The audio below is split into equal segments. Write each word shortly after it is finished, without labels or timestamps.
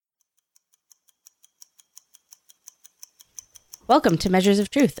Welcome to Measures of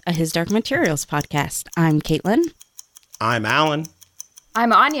Truth, a His Dark Materials podcast. I'm Caitlin. I'm Alan.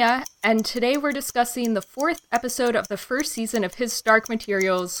 I'm Anya, and today we're discussing the 4th episode of the first season of His Dark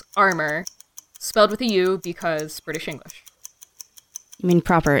Materials, Armor, spelled with a U because British English. You mean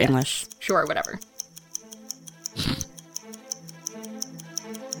proper English? Sure, whatever.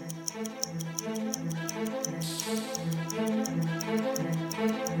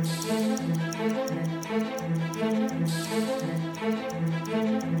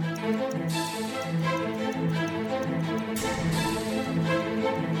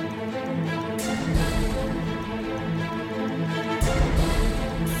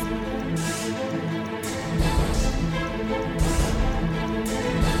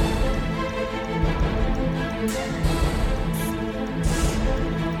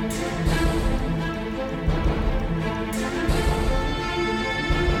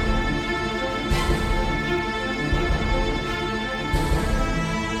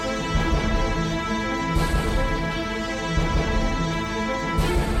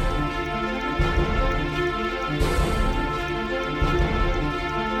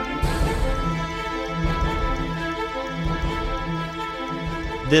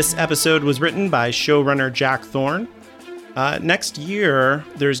 This episode was written by showrunner Jack Thorne. Next year,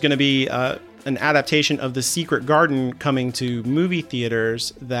 there's going to be an adaptation of The Secret Garden coming to movie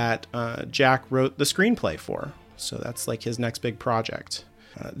theaters that Jack wrote the screenplay for. So that's like his next big project.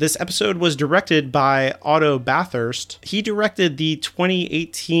 This episode was directed by Otto Bathurst. He directed the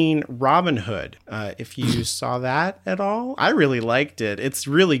 2018 Robin Hood. If you saw that at all, I really liked it. It's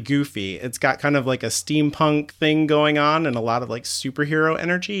really goofy. It's got kind of like a steampunk thing going on and a lot of like superhero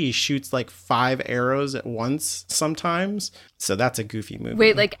energy. He shoots like 5 arrows at once sometimes. So that's a goofy movie.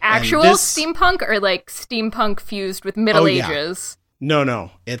 Wait, like actual steampunk or like steampunk fused with Middle Ages?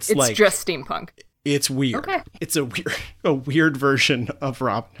 No. It's like just steampunk. It's weird. Okay. It's a weird version of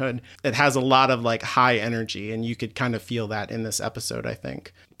Robin Hood. It has a lot of like high energy, and you could kind of feel that in this episode, I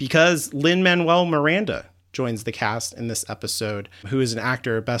think. Because Lin-Manuel Miranda joins the cast in this episode, who is an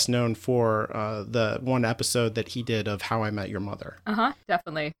actor best known for the one episode that he did of How I Met Your Mother.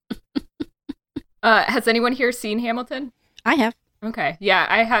 Definitely. Has anyone here seen Hamilton? I have. Okay. Yeah,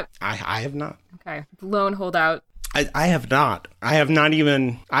 I have. I have not. Okay. Lone holdout. I have not. I have not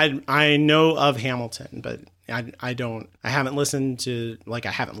even. I know of Hamilton, but I haven't listened to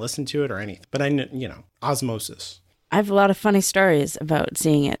it or anything. But I know, osmosis. I have a lot of funny stories about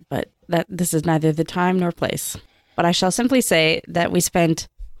seeing it, but this is neither the time nor place. But I shall simply say that we spent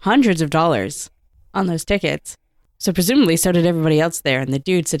hundreds of dollars on those tickets. So presumably so did everybody else there, and the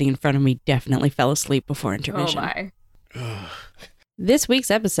dude sitting in front of me definitely fell asleep before intermission. Oh my. This week's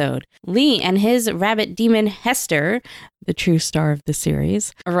episode, Lee and his rabbit demon Hester, the true star of the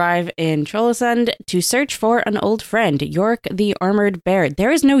series, arrive in Trollesund to search for an old friend, York the Armored Bear. There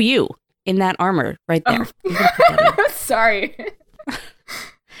is no you in that armor right there. Oh. Sorry.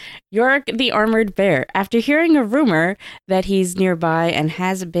 York the Armored Bear, after hearing a rumor that he's nearby and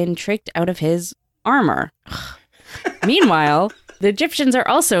has been tricked out of his armor. Meanwhile, the Egyptians are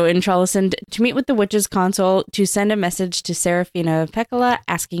also in Trollesund to meet with the witch's consul to send a message to Serafina Pekkala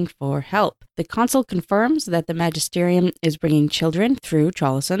asking for help. The consul confirms that the magisterium is bringing children through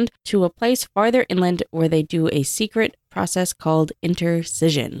Trollesund to a place farther inland where they do a secret process called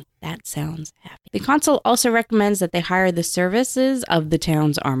intercision. That sounds happy. The consul also recommends that they hire the services of the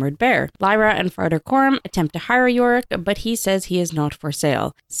town's armored bear. Lyra and Farder Coram attempt to hire York, but he says he is not for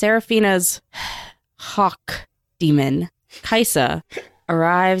sale. Serafina's hawk demon, Kaisa,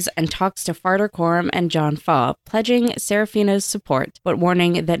 arrives and talks to Farder Coram and John Faw, pledging Serafina's support, but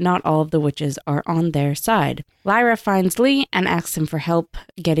warning that not all of the witches are on their side. Lyra finds Lee and asks him for help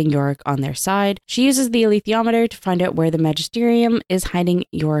getting Yorick on their side. She uses the alethiometer to find out where the magisterium is hiding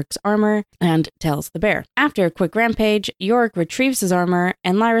Yorick's armor and tells the bear. After a quick rampage, Yorick retrieves his armor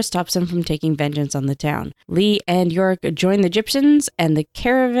and Lyra stops him from taking vengeance on the town. Lee and Yorick join the Egyptians and the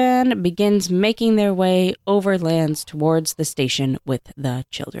caravan begins making their way overlands towards the station with the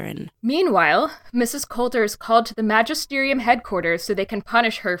children. Meanwhile, Mrs. Coulter is called to the magisterium headquarters so they can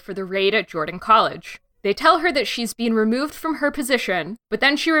punish her for the raid at Jordan College. They tell her that she's been removed from her position, but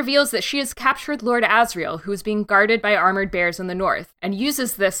then she reveals that she has captured Lord Asriel, who is being guarded by armored bears in the north, and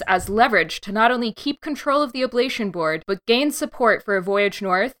uses this as leverage to not only keep control of the oblation board, but gain support for a voyage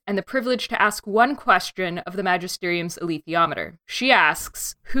north and the privilege to ask one question of the magisterium's alethiometer. She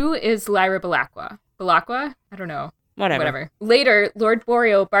asks, "Who is Lyra Belacqua?" Belacqua? I don't know. Whatever. Later, Lord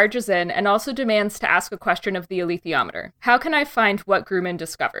Boreal barges in and also demands to ask a question of the alethiometer. How can I find what Grumman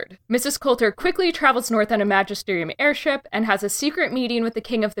discovered? Mrs. Coulter quickly travels north on a magisterium airship and has a secret meeting with the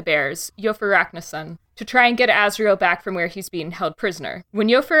King of the Bears, Yofor Ragnarsson, to try and get Azriel back from where he's being held prisoner. When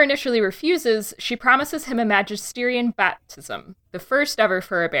Yofer initially refuses, she promises him a magisterian baptism, the first ever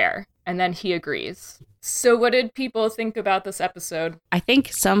for a bear, and then he agrees. So what did people think about this episode? I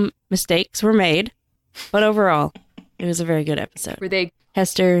think some mistakes were made, but overall, it was a very good episode. Were they...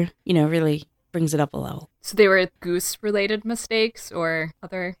 Hester, really brings it up a level. So they were goose-related mistakes or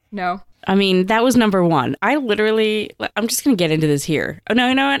other... No? I mean, that was number one. I'm just going to get into this here. Oh, no,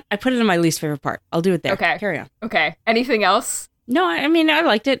 you know what? I put it in my least favorite part. I'll do it there. Okay. Carry on. Okay. Anything else? No, I mean, I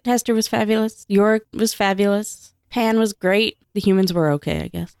liked it. Hester was fabulous. Yorick was fabulous. Pan was great. The humans were okay, I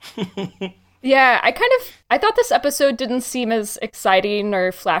guess. Yeah, I thought this episode didn't seem as exciting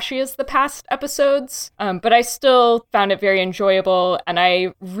or flashy as the past episodes, but I still found it very enjoyable, and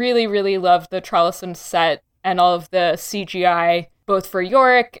I really, really loved the Trollison set and all of the CGI, both for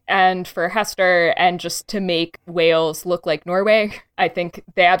Yorick and for Hester, and just to make Wales look like Norway. I think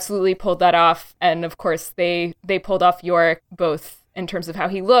they absolutely pulled that off, and of course they pulled off Yorick, both in terms of how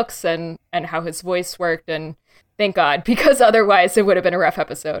he looks and how his voice worked, and thank God, because otherwise it would have been a rough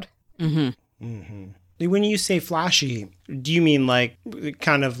episode. Mm-hmm. Mm-hmm. When you say flashy, do you mean like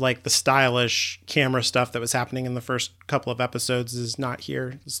kind of like the stylish camera stuff that was happening in the first couple of episodes is not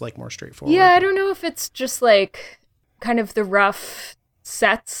here? It's like more straightforward. Yeah, I don't know if it's just like kind of the rough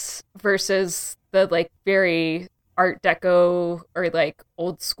sets versus the like very Art Deco or like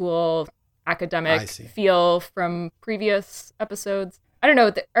old school academic feel from previous episodes. I don't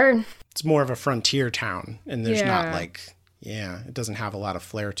know. It's more of a frontier town, and there's not like... Yeah, it doesn't have a lot of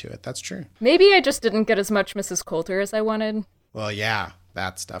flair to it. That's true. Maybe I just didn't get as much Mrs. Coulter as I wanted. Well, yeah,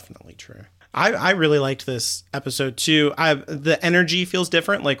 that's definitely true. I really liked this episode too. The energy feels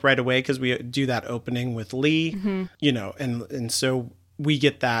different like right away because we do that opening with Lee, and so we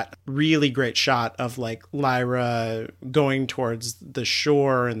get that really great shot of like Lyra going towards the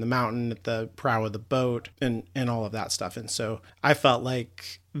shore and the mountain at the prow of the boat and all of that stuff. And so I felt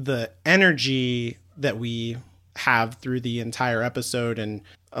like the energy that we have through the entire episode and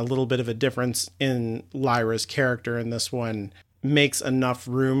a little bit of a difference in Lyra's character in this one makes enough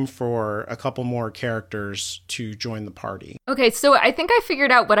room for a couple more characters to join the party. Okay, so I think I figured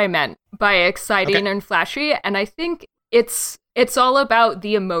out what I meant by exciting and flashy, and I think it's all about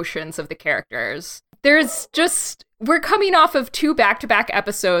the emotions of the characters. We're coming off of 2 back-to-back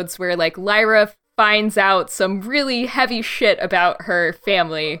episodes where like Lyra finds out some really heavy shit about her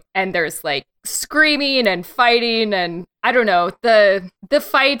family, and there's like screaming and fighting, and I don't know, the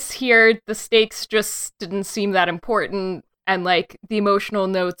fights here, the stakes just didn't seem that important, and like the emotional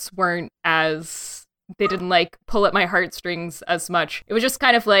notes they didn't like pull at my heartstrings as much. It was just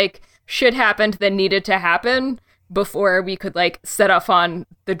kind of like shit happened that needed to happen before we could like set off on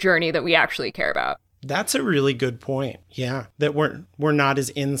the journey that we actually care about. That's a really good point. Yeah, that we're not as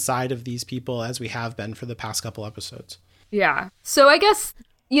inside of these people as we have been for the past couple episodes. Yeah. So I guess,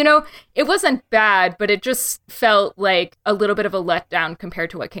 it wasn't bad, but it just felt like a little bit of a letdown compared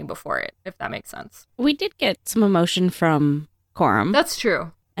to what came before it, if that makes sense. We did get some emotion from Coram. That's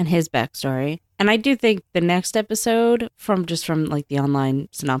true. And his backstory. And I do think the next episode, from like the online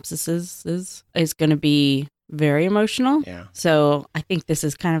synopsises, is going to be very emotional. Yeah. So I think this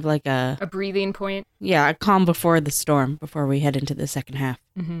is kind of like a breathing point. Yeah, a calm before the storm, before we head into the second half.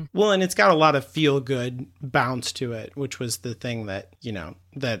 Mm-hmm. Well, and it's got a lot of feel-good bounce to it, which was the thing that,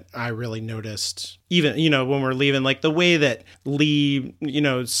 that I really noticed. Even, when we're leaving, like the way that Lee,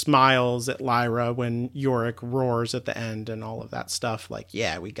 smiles at Lyra when Yorick roars at the end and all of that stuff. Like,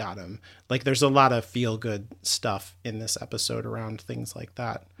 yeah, we got him. Like, there's a lot of feel-good stuff in this episode around things like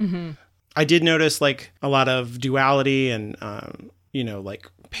that. Mm-hmm. I did notice like a lot of duality and,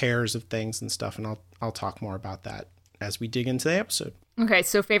 like pairs of things and stuff. And I'll talk more about that as we dig into the episode. Okay.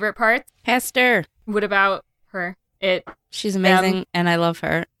 So favorite parts? Hester. What about her? She's amazing and I love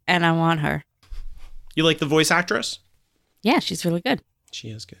her and I want her. You like the voice actress? Yeah, she's really good.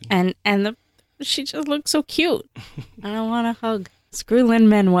 She is good. And she just looks so cute. I don't want to hug. Screw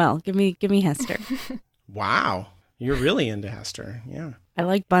Lin-Manuel. Give me Hester. Wow. You're really into Hester. Yeah. I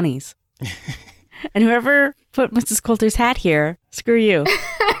like bunnies. And whoever put Mrs. Coulter's hat here, screw you.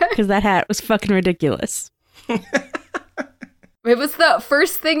 Because that hat was fucking ridiculous. It was the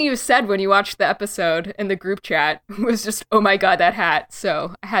first thing you said when you watched the episode in the group chat was just, oh my God, that hat.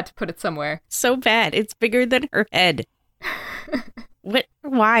 So I had to put it somewhere. So bad. It's bigger than her head. What?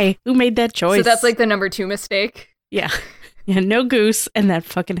 Why? Who made that choice? So that's like the number 2 mistake? Yeah. Yeah, no goose and that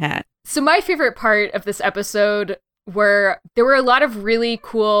fucking hat. So my favorite part of this episode there were a lot of really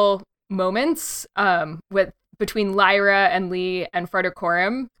cool moments between Lyra and Lee and Farder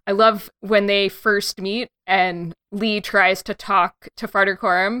Coram. I love when they first meet and Lee tries to talk to Farder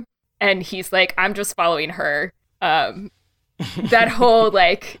Coram and he's like, I'm just following her. That whole,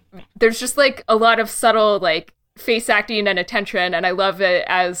 like, there's just, like, a lot of subtle, like, face acting and attention, and I love it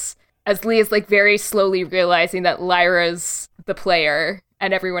as Lee is, like, very slowly realizing that Lyra's the player,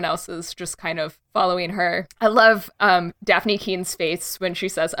 and everyone else is just kind of following her. I love Daphne Keene's face when she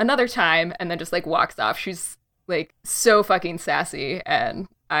says, another time, and then just, like, walks off. She's, like, so fucking sassy, and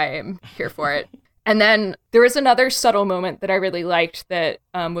I am here for it. And then there was another subtle moment that I really liked that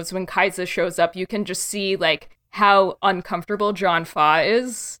was when Kaisa shows up. You can just see, like, how uncomfortable John Fa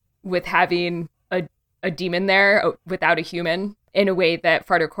is with having a demon there without a human in a way that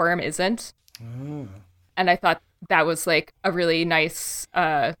Farder Coram isn't. Oh. And I thought that was, like, a really nice,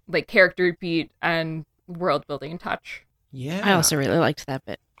 like, character beat and world building touch. Yeah. I also really liked that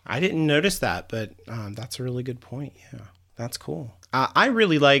bit. I didn't notice that, but that's a really good point. Yeah, that's cool. I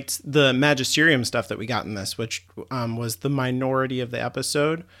really liked the Magisterium stuff that we got in this, which was the minority of the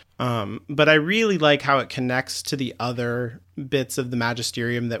episode. But I really like how it connects to the other bits of the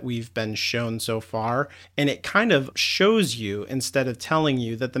Magisterium that we've been shown so far. And it kind of shows you, instead of telling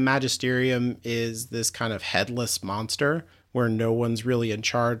you, that the Magisterium is this kind of headless monster where no one's really in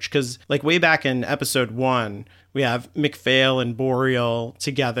charge. Because, like, way back in episode 1, we have McPhail and Boreal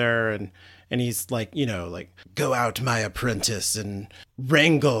together, and he's like, you know, like, go out, my apprentice, and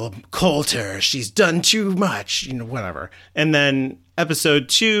wrangle Coulter. She's done too much, you know, whatever. And then episode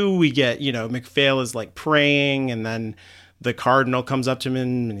 2, we get, you know, McPhail is, like, praying, and then the cardinal comes up to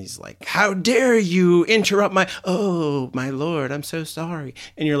him and he's like, how dare you interrupt my lord, I'm so sorry.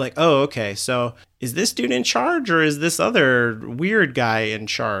 And you're like, oh, okay, so is this dude in charge or is this other weird guy in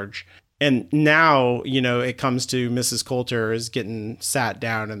charge? And now, you know, it comes to Mrs. Coulter is getting sat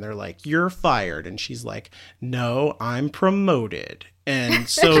down and they're like, you're fired. And she's like, no, I'm promoted. And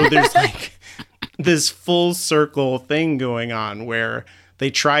so there's like this full circle thing going on where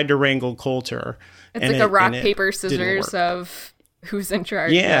they tried to wrangle Coulter. It's like a rock, paper, scissors of who's in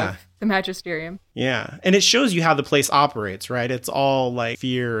charge of the Magisterium. Yeah. And it shows you how the place operates, right? It's all like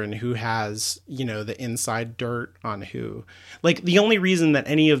fear and who has, you know, the inside dirt on who. Like, the only reason that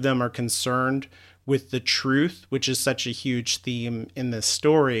any of them are concerned with the truth, which is such a huge theme in this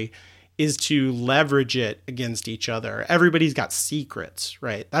story, is to leverage it against each other. Everybody's got secrets,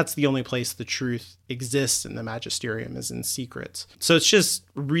 right? That's the only place the truth exists in the Magisterium, is in secrets. So it's just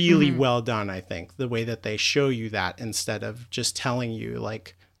really well done, I think, the way that they show you that instead of just telling you,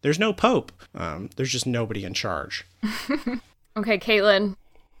 like, there's no pope. There's just nobody in charge. Okay, Caitlin,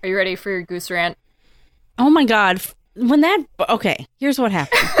 are you ready for your goose rant? Oh my God. Okay, here's what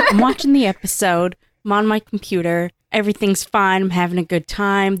happened. I'm watching the episode. I'm on my computer. Everything's fine. I'm having a good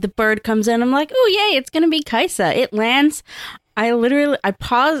time. The bird comes in. I'm like, oh, yay, it's going to be Kaisa. It lands. I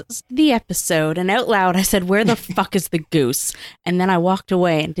paused the episode and out loud I said, where the fuck is the goose? And then I walked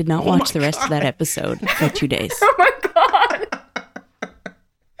away and did not watch the rest of that episode for 2 days. Oh my God.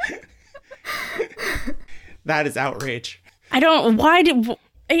 That is outrage. It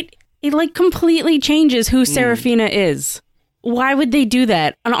like completely changes who Seraphina is. Why would they do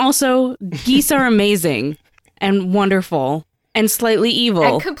that? And also, geese are amazing and wonderful and slightly evil.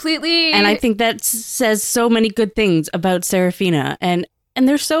 And completely... And I think that says so many good things about Seraphina. And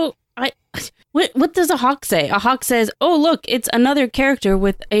they're so... What does a hawk say? A hawk says, oh, look, it's another character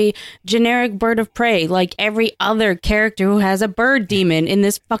with a generic bird of prey, like every other character who has a bird demon in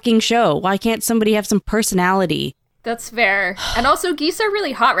this fucking show. Why can't somebody have some personality? That's fair. And also, geese are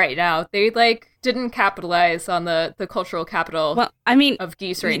really hot right now. They, like, didn't capitalize on the cultural capital of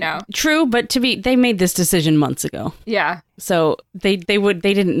geese right now. True, but they made this decision months ago. Yeah. So they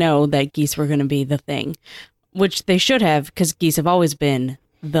didn't know that geese were going to be the thing, which they should have, because geese have always been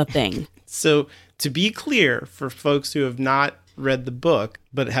the thing. So to be clear, for folks who have not read the book,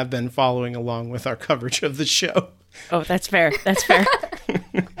 but have been following along with our coverage of the show. Oh, that's fair. That's fair.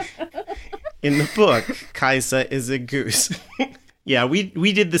 In the book, Kaisa is a goose. Yeah,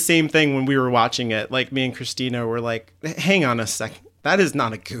 we did the same thing when we were watching it. Like, me and Christina were like, hang on a second. That is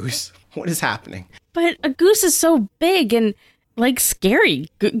not a goose. What is happening? But a goose is so big and, like, scary.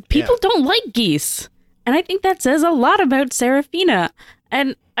 People don't like geese. And I think that says a lot about Seraphina.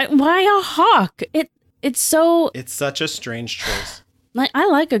 And why a hawk? It's such a strange choice. Like, I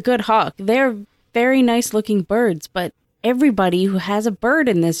like a good hawk. They're very nice looking birds, but everybody who has a bird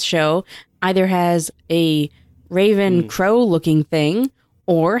in this show either has a raven crow looking thing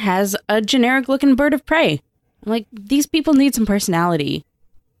or has a generic looking bird of prey. Like, these people need some personality.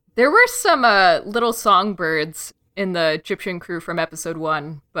 There were some little songbirds in the Egyptian crew from episode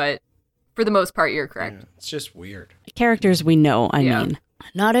 1, but for the most part, you're correct. Yeah, it's just weird. Characters we know, I mean.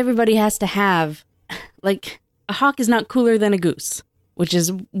 Not everybody has to have, like, a hawk is not cooler than a goose, which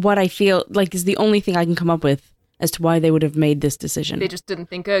is what I feel like is the only thing I can come up with as to why they would have made this decision. They just didn't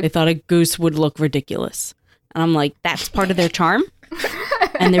think They thought a goose would look ridiculous. And I'm like, that's part of their charm?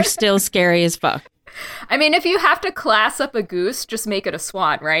 And they're still scary as fuck. I mean, if you have to class up a goose, just make it a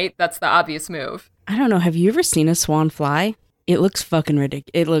swan, right? That's the obvious move. I don't know. Have you ever seen a swan fly? It looks fucking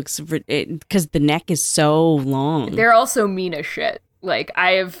ridiculous. It looks... Because the neck is so long. They're also mean as shit. Like,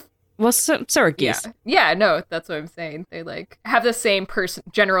 I have... Well, so are geese. Yeah, no, that's what I'm saying. They, like, have the same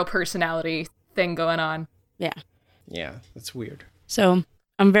general personality thing going on. Yeah. Yeah, that's weird. So,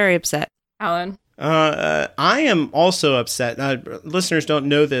 I'm very upset. Alan? I am also upset. Listeners don't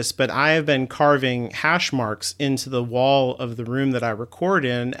know this, but I have been carving hash marks into the wall of the room that I record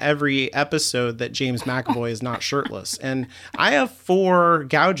in every episode that James McAvoy is not shirtless. And I have 4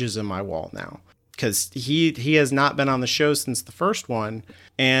 gouges in my wall now because he has not been on the show since the first one.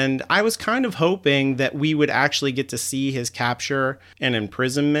 And I was kind of hoping that we would actually get to see his capture and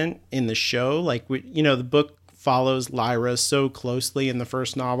imprisonment in the show. Like, the book follows Lyra so closely in the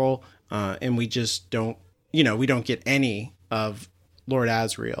first novel. And we just don't, we don't get any of Lord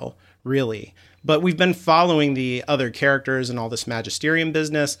Asriel, really. But we've been following the other characters and all this magisterium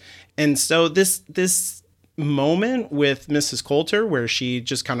business. And so this moment with Mrs. Coulter, where she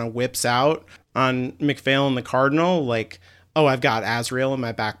just kind of whips out on MacPhail and the Cardinal, like, oh, I've got Asriel in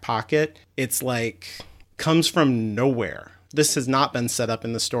my back pocket. It's like, comes from nowhere. This has not been set up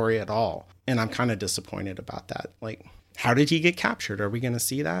in the story at all. And I'm kind of disappointed about that. Like, how did he get captured? Are we going to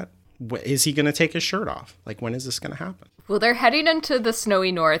see that? Is he going to take his shirt off? Like, when is this going to happen? Well, they're heading into the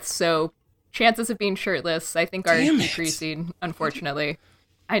snowy north, so chances of being shirtless, I think, are decreasing, unfortunately.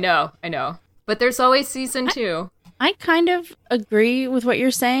 I know. But there's always season 2. I kind of agree with what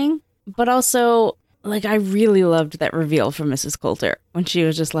you're saying, but also, like, I really loved that reveal from Mrs. Coulter when she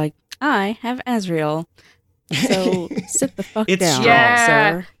was just like, I have Asriel. So sit the fuck down,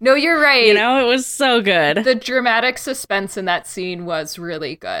 sir. No, you're right. It was so good. The dramatic suspense in that scene was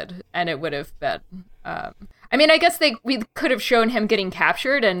really good, and it would have been. I mean, I guess we could have shown him getting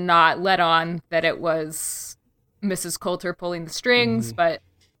captured and not let on that it was Mrs. Coulter pulling the strings, but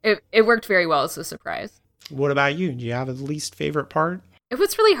it worked very well as a surprise. What about you? Do you have a least favorite part? It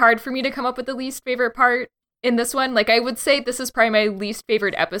was really hard for me to come up with the least favorite part in this one. Like, I would say this is probably my least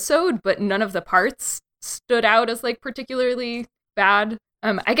favorite episode, but none of the parts stood out as like particularly bad.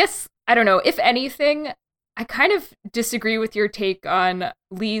 I guess, I don't know, if anything, I kind of disagree with your take on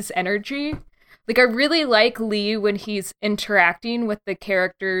Lee's energy. Like, I really like Lee when he's interacting with the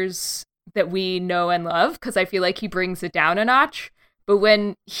characters that we know and love, because I feel like he brings it down a notch. But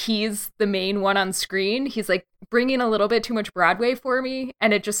when he's the main one on screen, he's like bringing a little bit too much Broadway for me,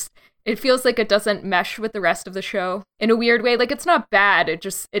 and it feels like it doesn't mesh with the rest of the show in a weird way. Like, it's not bad.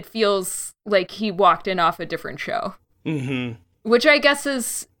 It feels like he walked in off a different show. Mm-hmm. Which I guess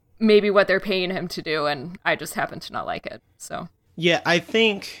is maybe what they're paying him to do, and I just happen to not like it. So yeah,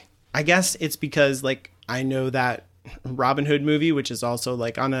 I guess it's because, like, I know that Robin Hood movie, which is also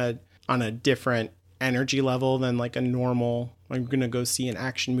like on a different energy level than like a normal, I'm gonna go see an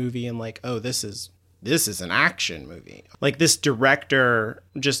action movie and like, oh, this is an action movie. Like, this director,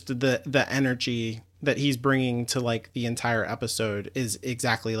 just the energy that he's bringing to like the entire episode is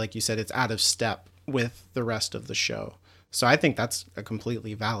exactly like you said. It's out of step with the rest of the show. So I think that's a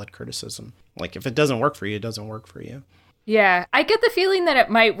completely valid criticism. Like, if it doesn't work for you, it doesn't work for you. Yeah, I get the feeling that it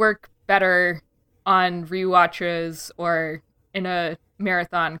might work better on rewatches or in a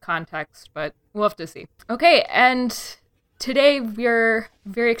marathon context, but we'll have to see. Okay, and today we're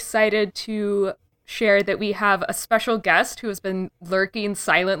very excited to share that we have a special guest who has been lurking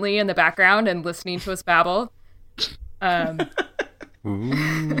silently in the background and listening to us babble.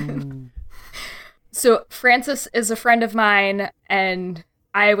 So Francis is a friend of mine, and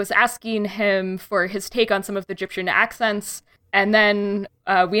I was asking him for his take on some of the Egyptian accents, and then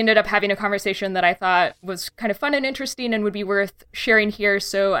we ended up having a conversation that I thought was kind of fun and interesting and would be worth sharing here.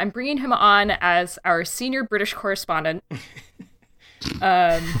 So I'm bringing him on as our senior British correspondent.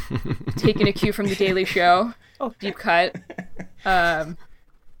 Taking a cue from The Daily Show. Oh, deep cut. And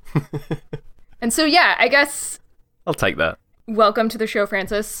so, yeah, I guess I'll take that. Welcome to the show,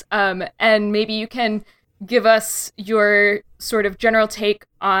 Francis. And maybe you can give us your sort of general take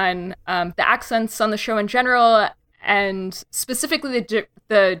on the accents on the show in general, and specifically the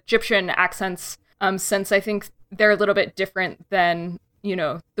Egyptian accents, since I think they're a little bit different than,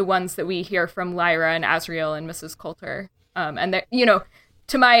 the ones that we hear from Lyra and Asriel and Mrs. Coulter. And that,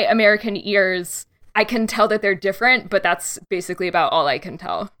 to my American ears, I can tell that they're different, but that's basically about all I can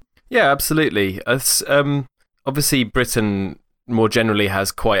tell. Yeah, absolutely. Obviously, Britain more generally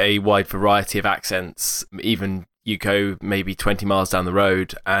has quite a wide variety of accents, even you go maybe 20 miles down the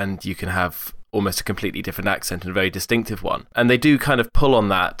road and you can have almost a completely different accent and a very distinctive one. And they do kind of pull on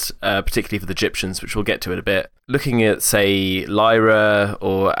that, particularly for the Egyptians, which we'll get to in a bit. Looking at, say, Lyra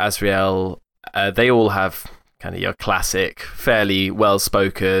or Azrael, they all have kind of your classic, fairly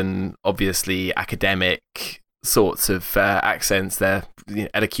well-spoken, obviously academic sorts of accents. Their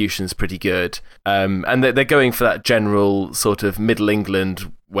elocution's pretty good. And they're going for that general sort of Middle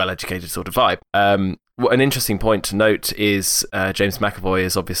England, well-educated sort of vibe. An interesting point to note is James McAvoy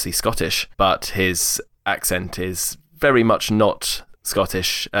is obviously Scottish, but his accent is very much not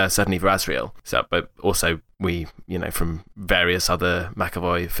Scottish, certainly for Azrael. So, but also we, from various other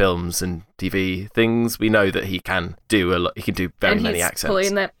McAvoy films and TV things, we know that he can do a lot. He can do very many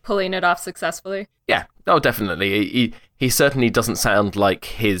accents. Pulling it off successfully. Yeah, definitely. He certainly doesn't sound like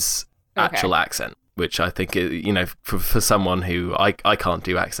his actual accent, which I think, for someone who I can't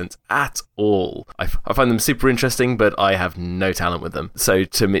do accents at all. I find them super interesting, but I have no talent with them. So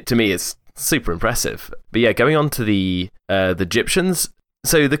to me, it's super impressive. But yeah, going on to the Egyptians.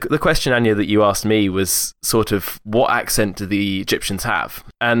 So the question, Anya, that you asked me was sort of what accent do the Egyptians have?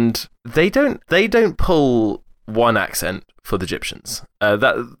 And they don't pull one accent for the Egyptians.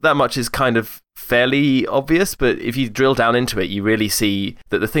 That much is kind of fairly obvious, but if you drill down into it, you really see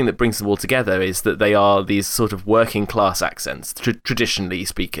that the thing that brings them all together is that they are these sort of working class accents, traditionally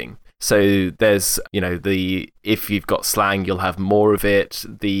speaking. So there's, if you've got slang, you'll have more of it.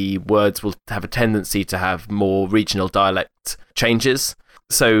 The words will have a tendency to have more regional dialect changes.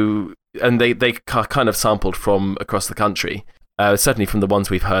 So, and they kind of sampled from across the country. Certainly from the ones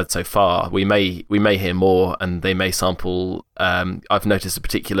we've heard so far, we may hear more, and they may sample. I've noticed a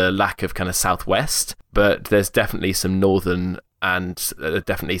particular lack of kind of southwest, but there's definitely some northern and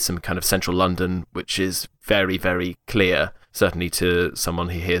definitely some kind of central London, which is very, very clear, certainly to someone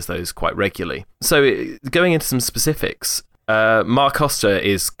who hears those quite regularly. So going into some specifics, Ma Costa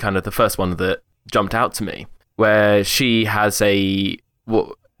is kind of the first one that jumped out to me, where she has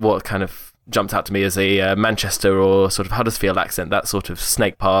what kind of jumped out to me as a Manchester or sort of Huddersfield accent, that sort of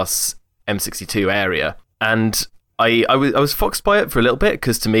Snake Pass, M62 area. And I was foxed by it for a little bit,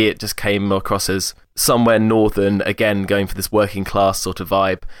 because to me it just came across as somewhere northern, again going for this working class sort of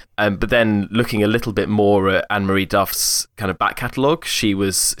vibe. But then looking a little bit more at Anne-Marie Duff's kind of back catalogue, she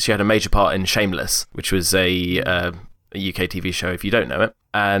had a major part in Shameless, which was a UK TV show if you don't know it,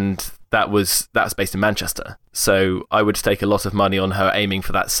 and that's based in Manchester. So I would stake a lot of money on her aiming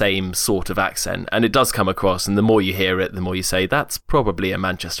for that same sort of accent, and it does come across, and the more you hear it, the more you say that's probably a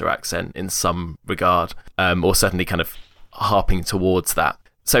Manchester accent in some regard, or certainly kind of harping towards that.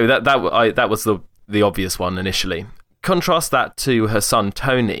 So that was the obvious one initially. Contrast that to her son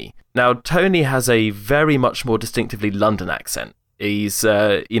Tony. Now Tony has a very much more distinctively London accent. He's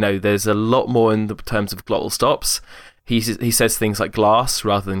there's a lot more in the terms of glottal stops. He says things like glass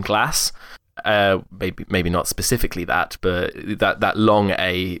rather than glass. Maybe not specifically that, but that long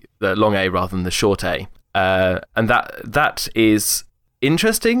A rather than the short A. And that is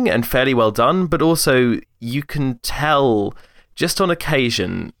interesting and fairly well done, but also you can tell just on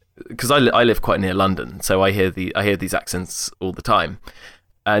occasion, because I live quite near London, so I hear these accents all the time.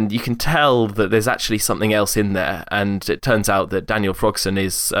 And you can tell that there's actually something else in there, and it turns out that Daniel Frogson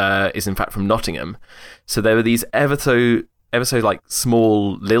is in fact from Nottingham. So there were these ever so like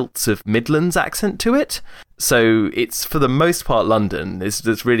small lilts of Midlands accent to it. So it's for the most part London.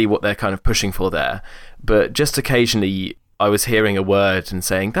 That's really what they're kind of pushing for there. But just occasionally I was hearing a word and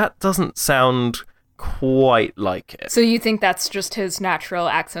saying that doesn't sound quite like it. So you think that's just his natural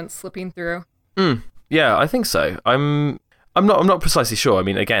accent slipping through? Yeah, I think so. I'm not precisely sure. I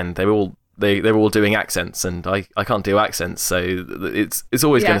mean, again, they were all doing accents, and I can't do accents, so it's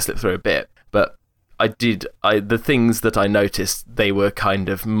always going to slip through a bit. But the things that I noticed, they were kind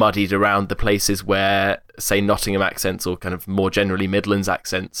of muddied around the places where, say, Nottingham accents or kind of more generally Midlands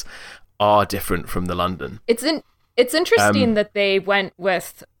accents are different from the London. It's interesting that they went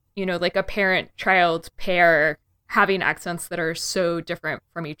with, like a parent-child pair having accents that are so different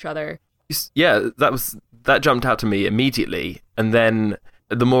from each other. Yeah, that jumped out to me immediately, and then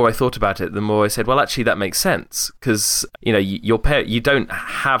the more I thought about it, the more I said, well, actually that makes sense, because you don't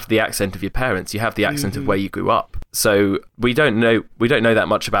have the accent of your parents, you have the accent of where you grew up. So we don't know that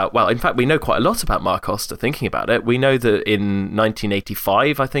much about, well, in fact we know quite a lot about Ma Costa. Thinking about it, we know that in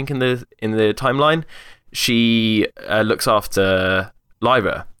 1985, I think in the timeline, she looks after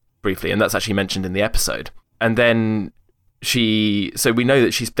Lyra briefly, and that's actually mentioned in the episode. And then so we know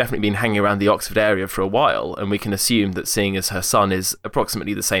that she's definitely been hanging around the Oxford area for a while, and we can assume that, seeing as her son is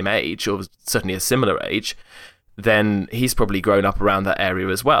approximately the same age, or certainly a similar age, then he's probably grown up around that area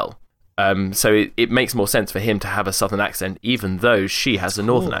as well. So it makes more sense for him to have a southern accent, even though she has a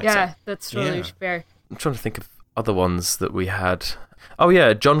northern accent. Yeah, that's totally fair. I'm trying to think of other ones that we had. Oh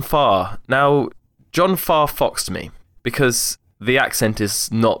yeah, John Farr. Now, John Farr foxed me because the accent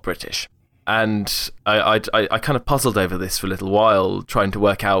is not British. And I kind of puzzled over this for a little while, trying to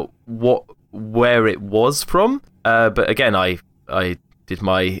work out where it was from. But again, I did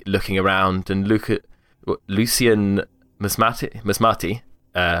my looking around, and Lucian Msmati.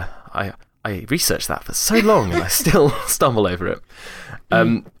 I researched that for so long, and I still stumble over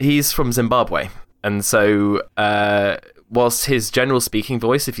it. He's from Zimbabwe, and so whilst his general speaking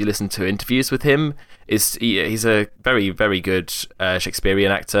voice, if you listen to interviews with him, he's a very, very good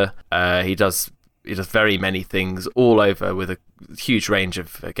Shakespearean actor. He does very many things all over with a huge range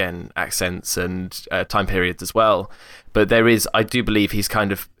of, again, accents and time periods as well. But I do believe he's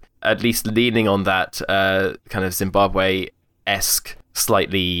kind of at least leaning on that kind of Zimbabwe-esque,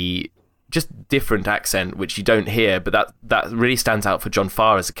 slightly just different accent, which you don't hear. But that really stands out for John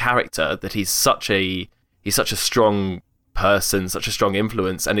Farr as a character, that he's such a strong person, such a strong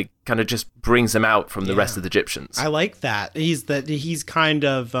influence, and it kind of just brings him out from the rest of the Egyptians. I like that. He's kind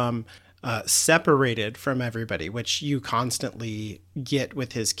of separated from everybody, which you constantly get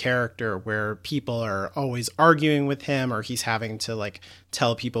with his character, where people are always arguing with him, or he's having to like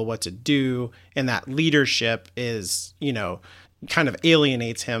tell people what to do, and that leadership is, kind of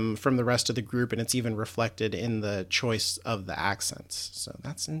alienates him from the rest of the group, and it's even reflected in the choice of the accents. So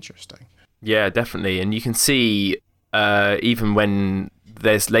that's interesting. Yeah, definitely. And you can see even when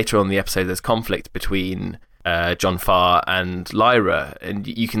there's later on in the episode, there's conflict between John Farr and Lyra, and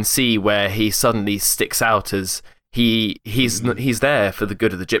you can see where he suddenly sticks out as he's there for the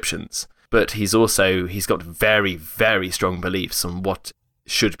good of the Egyptians, but he's got very, very strong beliefs on what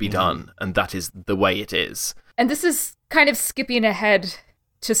should be done, and that is the way it is. And this is kind of skipping ahead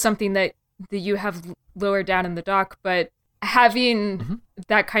to something that you have lower down in the doc, but having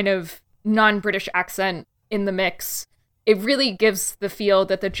that kind of non-British accent in the mix, it really gives the feel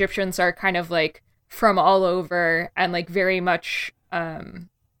that the Egyptians are kind of like from all over, and like very much,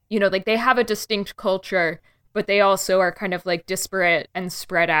 like they have a distinct culture, but they also are kind of like disparate and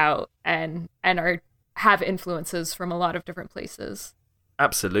spread out, and have influences from a lot of different places.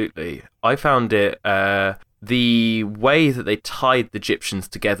 Absolutely. I found it, the way that they tied the Egyptians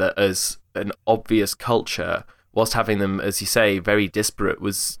together as an obvious culture, whilst having them, as you say, very disparate,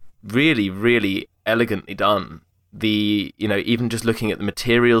 was really, really elegantly done. Even just looking at the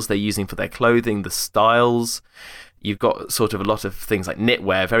materials they're using for their clothing, the styles, you've got sort of a lot of things like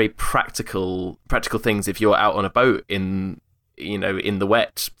knitwear, very practical things. If you're out on a boat in the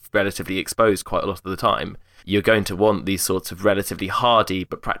wet, relatively exposed quite a lot of the time, you're going to want these sorts of relatively hardy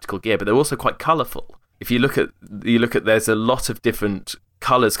but practical gear, but they're also quite colourful. If you look at, there's a lot of different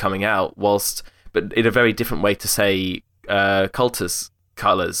colours coming out, but in a very different way to, say, Coulter's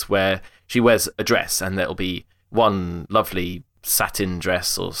colours, where she wears a dress and there'll be one lovely satin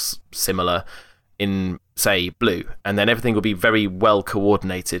dress or similar in, say, blue, and then everything will be very well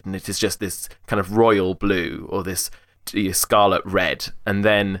coordinated, and it is just this kind of royal blue or this scarlet red. And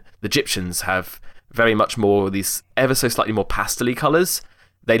then the Egyptians have very much more these ever so slightly more pastel-y colours.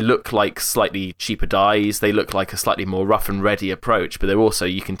 They look like slightly cheaper dyes, they look like a slightly more rough and ready approach, but they're also,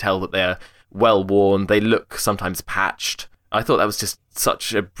 you can tell that they're well worn, they look sometimes patched. I thought that was just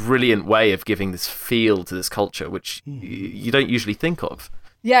such a brilliant way of giving this feel to this culture, which you don't usually think of.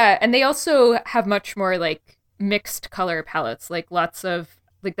 Yeah, and they also have much more like mixed color palettes, like lots of,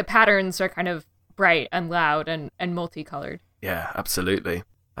 like the patterns are kind of bright and loud and multicolored. Yeah, absolutely.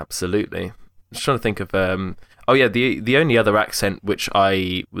 I'm just trying to think of, the only other accent which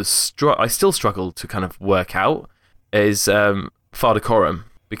I still struggle to kind of work out is Farder Coram,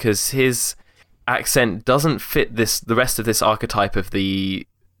 because his accent doesn't fit the rest of this archetype of the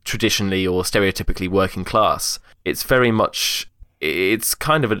traditionally or stereotypically working class. It's very much, it's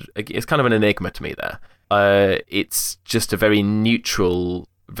kind of an enigma to me there. It's just a very neutral,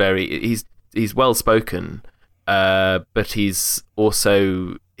 he's well spoken, but he's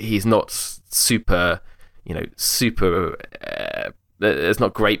not super, there's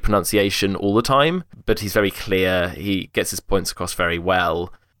not great pronunciation all the time, but he's very clear. He gets his points across very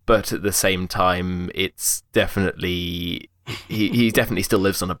well. But at the same time, it's definitely, he definitely still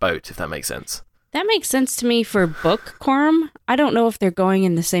lives on a boat, if that makes sense. That makes sense to me for book Coram. I don't know if they're going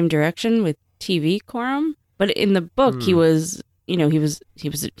in the same direction with TV Coram, but in the book, he was,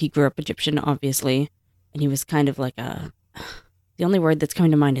 he grew up Egyptian, obviously, and he was kind of like the only word that's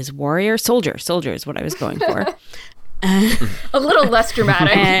coming to mind is warrior, soldier is what I was going for. A little less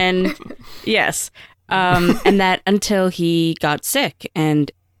dramatic. And yes, and that until he got sick,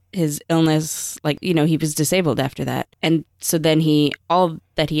 and his illness, like, he was disabled after that. And so then all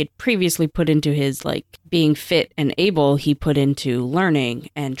that he had previously put into his, like, being fit and able, he put into learning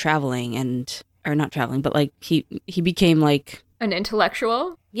and traveling or not traveling, but like he became like... An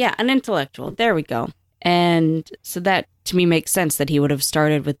intellectual? Yeah, an intellectual. There we go. And so that, to me, makes sense that he would have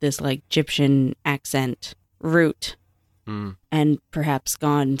started with this, like, Egyptian accent route and perhaps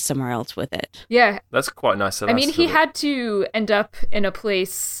gone somewhere else with it. Yeah. That's quite nice. I mean, he had to end up in a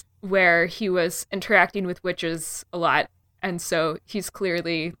place where he was interacting with witches a lot. And so he's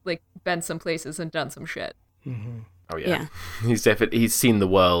clearly, like, been some places and done some shit. Mm-hmm. Oh, yeah. He's seen the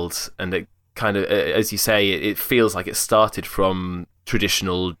world, and it kind of, as you say, it feels like it started from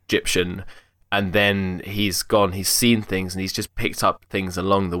traditional Egyptian, and then he's seen things, and he's just picked up things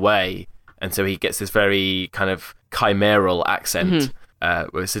along the way. And so he gets this very kind of chimeral accent,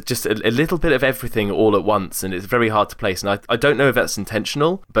 where it's just a little bit of everything all at once, and it's very hard to place. And I don't know if that's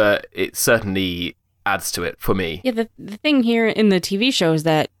intentional, but it certainly adds to it for me. Yeah, the thing here in the TV show is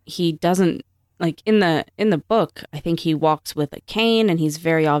that he doesn't, like, in the book, I think he walks with a cane, and he's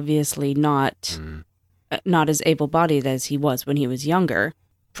very obviously not as able-bodied as he was when he was younger,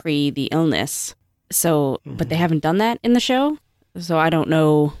 pre the illness. So, but they haven't done that in the show, so I don't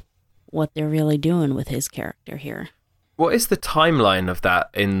know what they're really doing with his character here. What is the timeline of that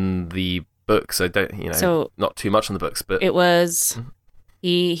in the books? I don't, not too much on the books, but it was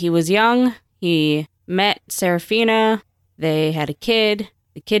he was young. He met Seraphina. They had a kid.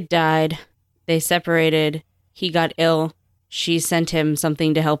 The kid died. They separated. He got ill. She sent him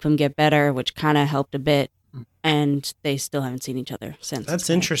something to help him get better, which kind of helped a bit. And they still haven't seen each other since. That's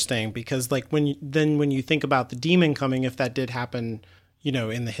interesting because, like, when you think about the demon coming, if that did happen,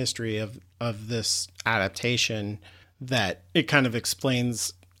 in the history of this adaptation, that it kind of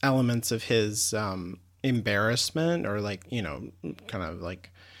explains elements of his embarrassment, or, like, kind of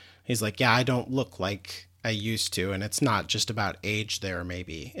like, he's like, yeah, I don't look like I used to. And it's not just about age there,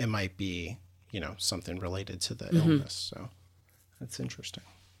 maybe. It might be, something related to the illness. So that's interesting.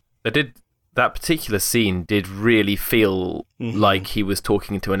 That particular scene did really feel like he was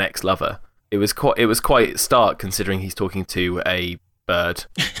talking to an ex-lover. It was quite stark, considering he's talking to a bird.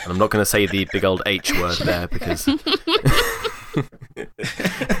 And I'm not going to say the big old H word there, because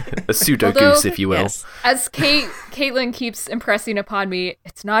a pseudo goose, if you will. Yes. As Caitlin keeps impressing upon me,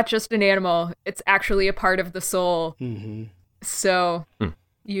 it's not just an animal; it's actually a part of the soul. Mm-hmm. So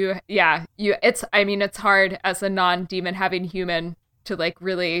it's hard as a non-demon having human to, like,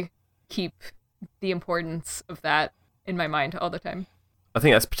 really keep the importance of that in my mind all the time. I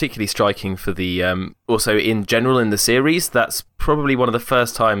think that's particularly striking for the also in general in the series. That's probably one of the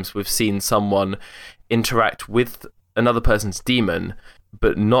first times we've seen someone interact with another person's demon,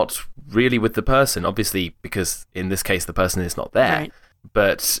 but not really with the person, obviously, because in this case the person is not there. Right.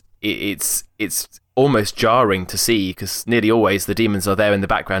 But it's almost jarring to see, because nearly always the demons are there in the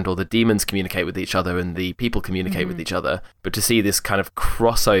background, or the demons communicate with each other and the people communicate with each other. But to see this kind of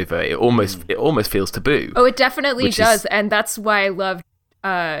crossover, it almost feels taboo. Oh, it definitely does, and that's why I love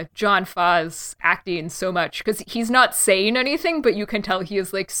John Faw's acting so much, because he's not saying anything, but you can tell he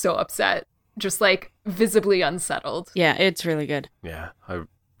is, like, so upset, just, like, visibly unsettled. Yeah, it's really good. Yeah, I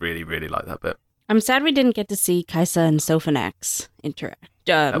really, really like that bit. I'm sad we didn't get to see Kaisa and Sophonax interact.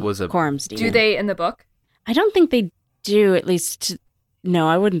 That was Korm's demon. Do they in the book? I don't think they do, at least. No,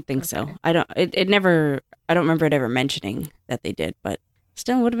 I wouldn't think so. I don't remember it ever mentioning that they did, but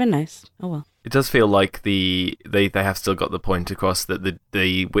still would have been nice. Oh well. It does feel like they have still got the point across that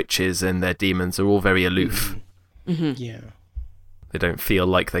the witches and their demons are all very aloof. Mm-hmm. Yeah. They don't feel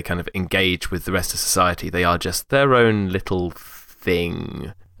like they kind of engage with the rest of society. They are just their own little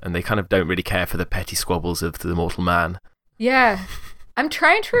thing, and they kind of don't really care for the petty squabbles of the mortal man. Yeah. I'm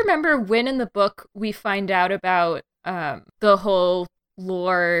trying to remember when in the book we find out about the whole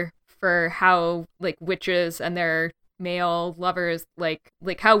lore for how, like, witches and their male lovers, like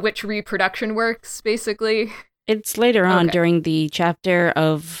how witch reproduction works, basically. It's later on during the chapter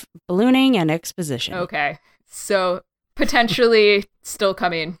of ballooning and exposition. Okay. So potentially still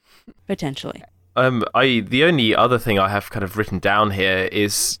coming. Potentially. The only other thing I have kind of written down here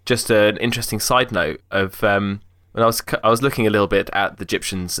is just an interesting side note of when I was looking a little bit at the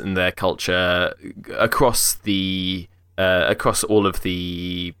Egyptians and their culture across all of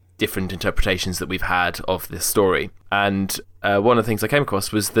the different interpretations that we've had of this story, and one of the things I came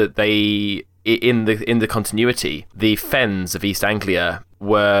across was that they, in the continuity, the fens of East Anglia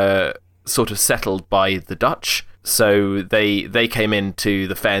were sort of settled by the Dutch. So they came into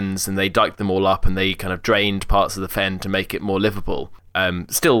the fens and they diked them all up, and they kind of drained parts of the fen to make it more livable.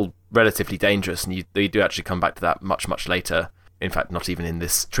 Still relatively dangerous, and they do actually come back to that much, much later. In fact, not even in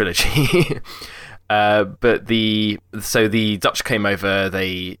this trilogy. But the Dutch came over,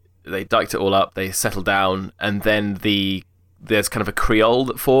 they diked it all up, they settled down, and then there's kind of a Creole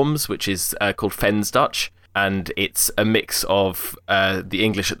that forms, which is called Fens Dutch, and it's a mix of the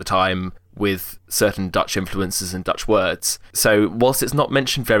English at the time with certain Dutch influences and Dutch words. So whilst it's not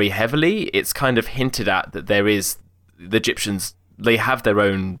mentioned very heavily, it's kind of hinted at that the Egyptians, they have their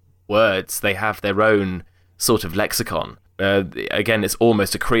own words, they have their own sort of lexicon. Again, it's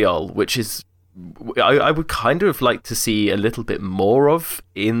almost a Creole, which is I would kind of like to see a little bit more of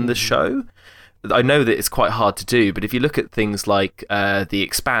in the show. I know that it's quite hard to do, but if you look at things like The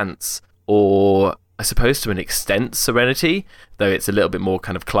Expanse, or I suppose to an extent Serenity, though it's a little bit more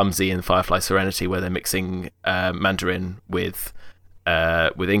kind of clumsy in Firefly Serenity, where they're mixing Mandarin with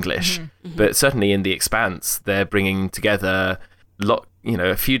English. But certainly in The Expanse, they're bringing together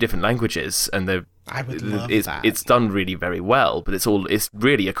a few different languages, and I would love that. It's done really very well, but it's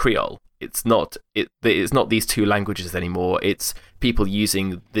really a Creole. It's not these two languages anymore. It's people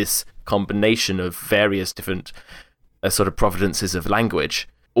using this combination of various different sort of providences of language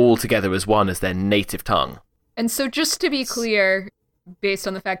all together as one as their native tongue. And so just to be clear, based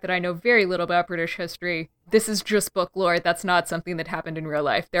on the fact that I know very little about British history, this is just book lore. That's not something that happened in real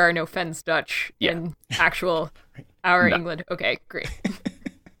life. There are no Fens Dutch in actual England. Okay, great.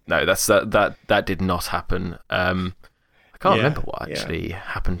 No, that did not happen. I can't remember what actually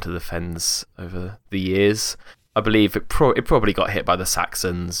happened to the Fens over the years. I believe it probably got hit by the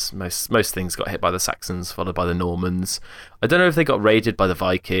Saxons. Most things got hit by the Saxons, followed by the Normans. I don't know if they got raided by the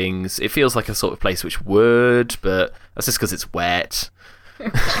Vikings. It feels like a sort of place which would, but that's just because it's wet. Wow.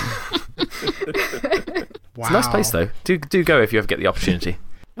 It's a nice place, though. Do go if you ever get the opportunity.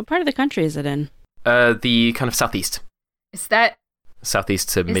 What part of the country is it in? The kind of southeast. Is that southeast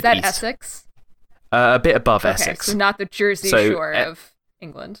to mid-east? Is that Essex? A bit above Okay, Essex. so not the Jersey Shore of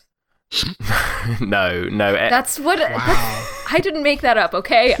England. No. That's what... Wow. I didn't make that up,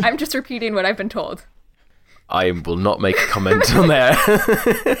 okay? I'm just repeating what I've been told. I will not make a comment on there.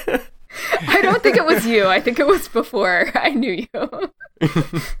 I don't think it was you. I think it was before I knew you.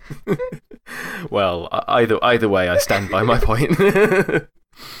 Well, either way, I stand by my point.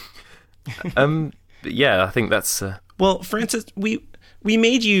 Yeah, I think that's... Well, Francis, we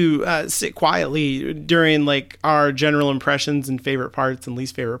made you sit quietly during like our general impressions and favorite parts and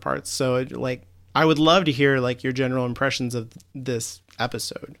least favorite parts. So I would love to hear like your general impressions of this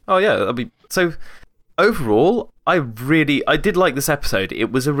episode. Oh yeah, so overall, I did like this episode.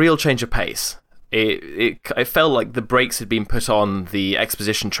 It was a real change of pace. It felt like the brakes had been put on the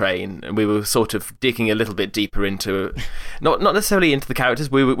exposition train, and we were sort of digging a little bit deeper into, not necessarily into the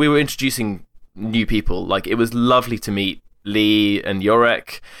characters. We were introducing new people. Like, it was lovely to meet Lee and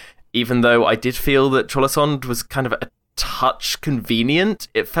Iorek, even though I did feel that Trollesund was kind of a touch convenient.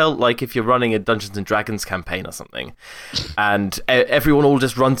 It felt like if you're running a Dungeons and Dragons campaign or something, and everyone all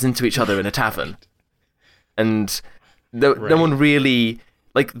just runs into each other in a tavern, and no one really,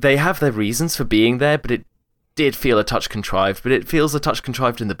 like, they have their reasons for being there, but it did feel a touch contrived, but it feels a touch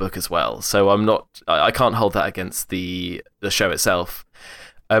contrived in the book as well. So I can't hold that against the show itself.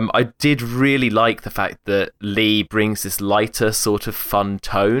 I did really like the fact that Lee brings this lighter sort of fun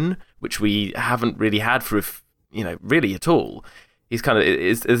tone, which we haven't really had for, really at all. He's kind of,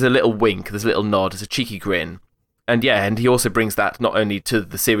 there's a little wink, there's a little nod, there's a cheeky grin. And yeah, and he also brings that not only to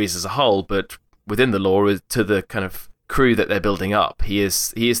the series as a whole, but within the lore to the kind of crew that they're building up. He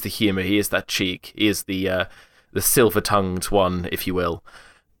is the humour, he is that cheek, he is the silver-tongued one, if you will.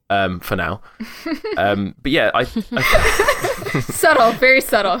 For now. But yeah, I subtle, very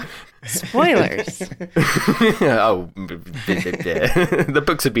subtle. Spoilers. Oh, the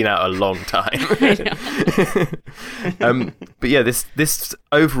books have been out a long time. I know. But yeah, this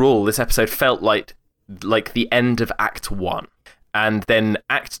overall, this episode felt like the end of Act 1. And then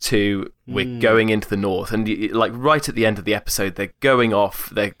Act 2, we're going into the north, and like right at the end of the episode, they're going off.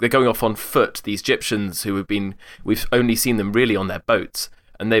 They're going off on foot. These Egyptians we've only seen them really on their boats.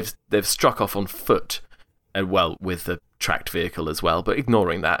 And they've struck off on foot, and well, with the tracked vehicle as well, but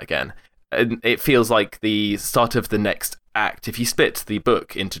ignoring that again. And it feels like the start of the next act. If you split the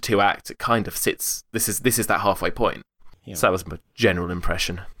book into 2 acts, it kind of sits, this is that halfway point. Yeah. So that was my general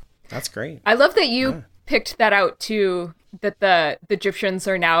impression. That's great. I love that you picked that out too, that the Egyptians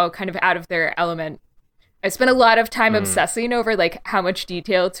are now kind of out of their element. I spent a lot of time obsessing over like how much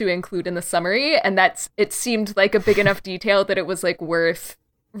detail to include in the summary, and it seemed like a big enough detail that it was like worth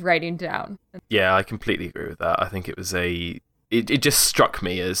writing down. Yeah, I completely agree with that. I think it was it just struck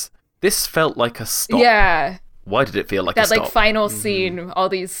me as this felt like a stop. Yeah. Why did it feel like that a stop? That like final scene, all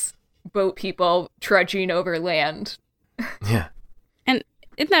these boat people trudging over land. Yeah. And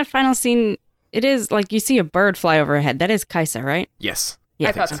in that final scene, it is like you see a bird fly overhead. That is Kaisa, right? Yes. Yeah,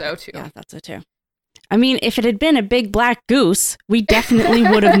 I thought so too. Yeah, I thought so too. I mean, if it had been a big black goose, we definitely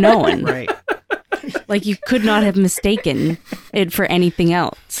would have known. Right. Like, you could not have mistaken it for anything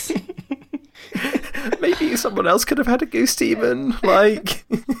else. Maybe someone else could have had a goose demon. Like,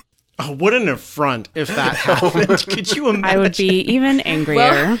 Oh, what an affront if that happened. Could you imagine? I would be even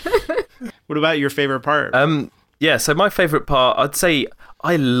angrier. What about your favorite part? yeah. So my favorite part, I'd say,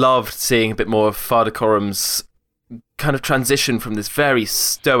 I loved seeing a bit more of Father Corum's kind of transition from this very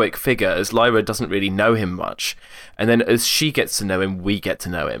stoic figure, as Lyra doesn't really know him much, and then as she gets to know him, we get to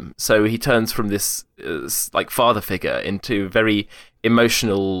know him. So he turns from this like father figure into a very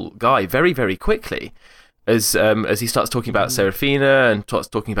emotional guy very, very quickly, as he starts talking about Seraphina and starts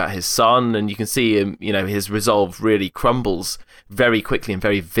talking about his son, and you can see him, you know, his resolve really crumbles very quickly and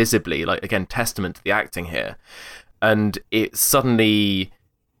very visibly, like, again, testament to the acting here. And it suddenly,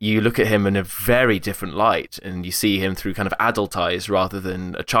 you look at him in a very different light, and you see him through kind of adult eyes rather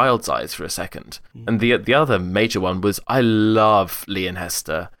than a child's eyes for a second. And the other major one was, I love Lee and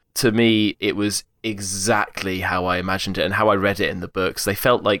Hester. To me, it was exactly how I imagined it and how I read it in the books. They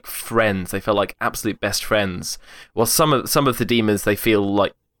felt like friends. They felt like absolute best friends. While some of the demons, it feels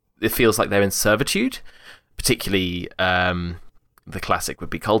like they're in servitude. Particularly, the classic would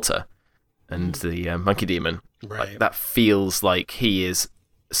be Coulter and the monkey demon. Right. Like, that feels like he is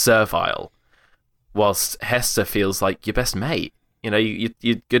servile, whilst Hester feels like your best mate. You know, you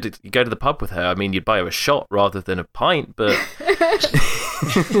go to the pub with her. I mean, you'd buy her a shot rather than a pint, but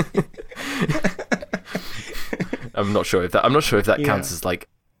I'm not sure if that counts as like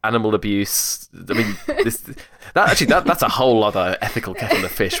animal abuse. I mean, that's a whole other ethical kettle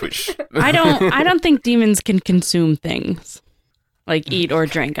of fish. Which I don't think demons can consume things like eat or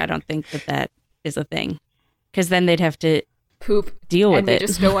drink. I don't think that is a thing, because then they'd have to Poop. deal with and it. they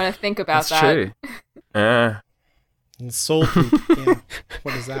just don't want to think about that's that. true. Yeah. And soul poop. Yeah.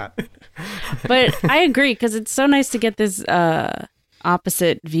 What is that? But I agree, because it's so nice to get this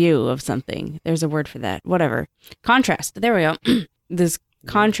opposite view of something. There's a word for that. Whatever. Contrast. There we go. This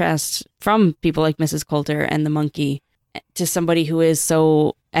contrast from people like Mrs. Coulter and the monkey to somebody who is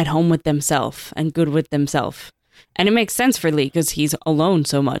so at home with themselves and good with themselves. And it makes sense for Lee, because he's alone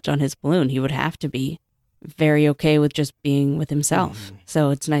so much on his balloon. He would have to be very okay with just being with himself.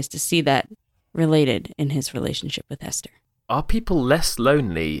 So it's nice to see that related in his relationship with Hester. Are people less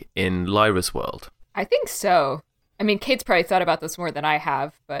lonely in Lyra's world? I think so. I mean, Kate's probably thought about this more than I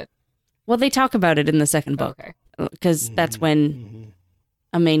have, but... Well, they talk about it in the second book, Okay. because that's when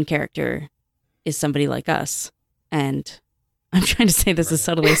a main character is somebody like us. And I'm trying to say this as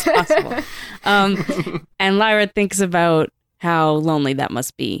subtly as possible. And Lyra thinks about how lonely that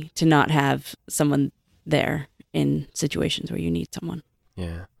must be to not have someone there in situations where you need someone.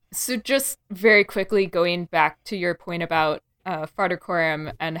 Yeah. So just very quickly going back to your point about Farder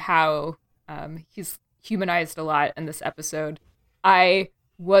Coram and how he's humanized a lot in this episode, I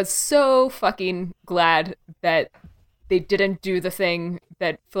was so fucking glad that they didn't do the thing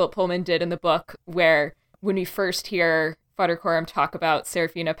that Philip Pullman did in the book, where when we first hear Farder Coram talk about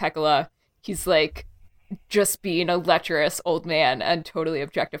Seraphina Pekkala, he's like just being a lecherous old man and totally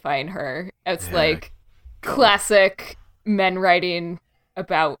objectifying her. It's like classic men writing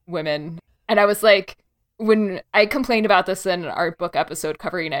about women. And I was like, when I complained about this in our book episode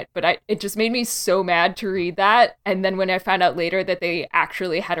covering it, but it just made me so mad to read that. And then when I found out later that they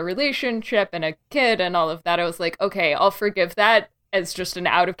actually had a relationship and a kid and all of that, I was like, okay, I'll forgive that as just an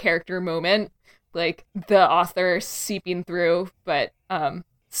out of character moment, like the author seeping through. But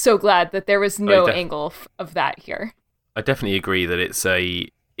so glad that there was no angle of that here. I definitely agree that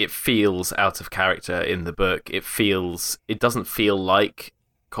it feels out of character in the book. It doesn't feel like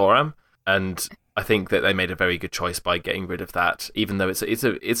Coram, and I think that they made a very good choice by getting rid of that, even though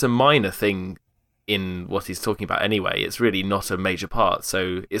it's a minor thing in what he's talking about anyway. It's really not a major part,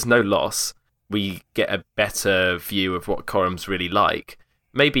 so it's no loss. We get a better view of what Coram's really like.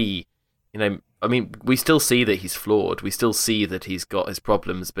 Maybe, I mean, we still see that he's flawed. We still see that he's got his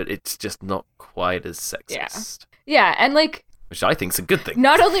problems, but it's just not quite as sexist. Yeah, and like... which I think is a good thing.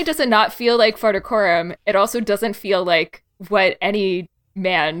 Not only does it not feel like Farder Coram, it also doesn't feel like what any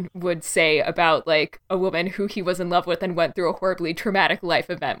man would say about like a woman who he was in love with and went through a horribly traumatic life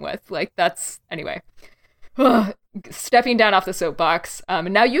event with. Like, that's... Anyway. Stepping down off the soapbox.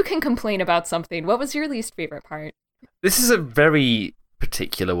 Now you can complain about something. What was your least favorite part? This is a very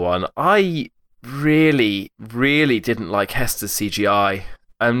particular one. I really, really didn't like Hester's CGI,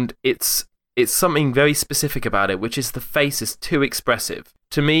 and it's something very specific about it, which is the face is too expressive.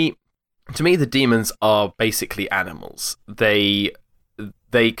 To me, to me, the demons are basically animals. They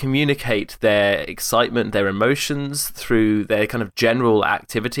communicate their excitement, their emotions through their kind of general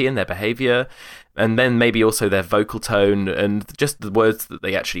activity and their behavior, and then maybe also their vocal tone and just the words that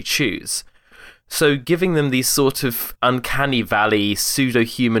they actually choose. So giving them these sort of uncanny valley,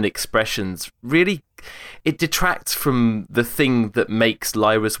 pseudo-human expressions, really, it detracts from the thing that makes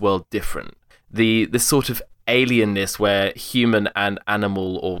Lyra's world different. The sort of alienness where human and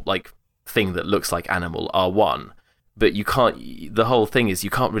animal, or like thing that looks like animal, are one. But you can't, the whole thing is you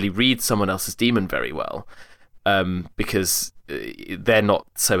can't really read someone else's demon very well, because they're not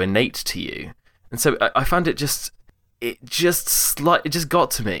so innate to you. And so I found it just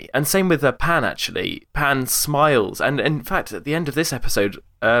got to me. And same with Pan, actually. Pan smiles, and in fact, at the end of this episode,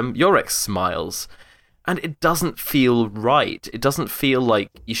 Iorek smiles, and it doesn't feel right. It doesn't feel like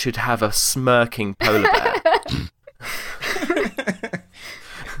you should have a smirking polar bear.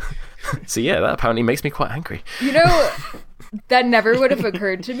 So yeah, that apparently makes me quite angry. You know, that never would have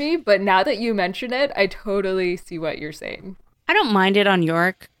occurred to me, but now that you mention it, I totally see what you're saying. I don't mind it on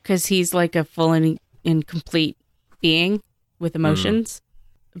Iorek, because he's like a full and complete being with emotions.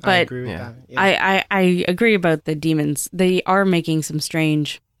 But I agree with that. Yeah. I agree about the demons. They are making some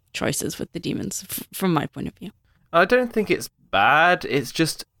strange choices with the demons, from my point of view. I don't think it's bad. It's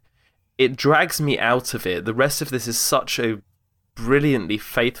just, it drags me out of it. The rest of this is such a brilliantly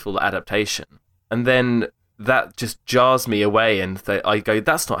faithful adaptation, and then that just jars me away, and I go,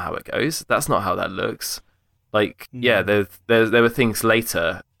 that's not how it goes. That's not how that looks. Like, yeah, there were things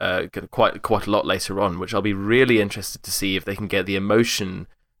later, quite a lot later on, which I'll be really interested to see if they can get the emotion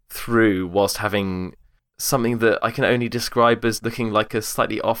through whilst having something that I can only describe as looking like a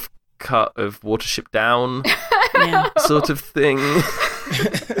slightly off cut of Watership Down sort of thing.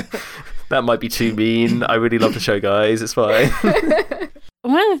 That might be too mean. I really love the show, guys. It's fine.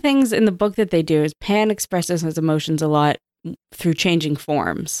 One of the things in the book that they do is Pan expresses his emotions a lot through changing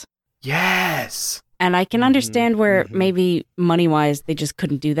forms. Yes. And I can understand where maybe money-wise they just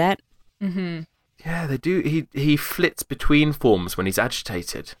couldn't do that. Mm-hmm. Yeah, they do. He flits between forms when he's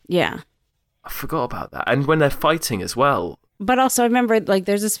agitated. Yeah. I forgot about that. And when they're fighting as well. But also I remember, like,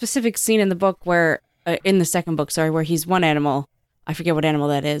 there's a specific scene in the book where, in the second book, where he's one animal. I forget what animal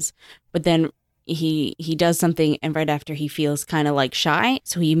that is. But then he does something, and right after he feels kind of like shy,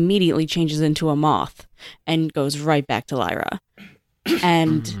 so he immediately changes into a moth and goes right back to Lyra.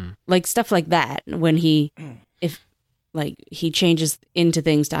 And like stuff like that, when he changes into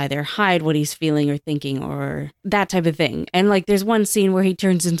things to either hide what he's feeling or thinking, or that type of thing. And like there's one scene where he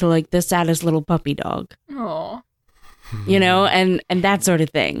turns into like the saddest little puppy dog. Aww. You know, and that sort of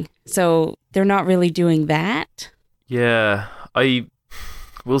thing. So they're not really doing that. Yeah,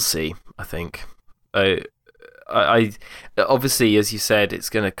 we'll see, I think. I obviously, as you said,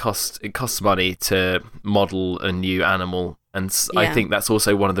 it costs money to model a new animal, and I think that's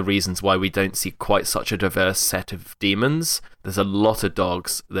also one of the reasons why we don't see quite such a diverse set of demons. There's a lot of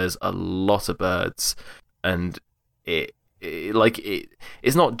dogs, there's a lot of birds, and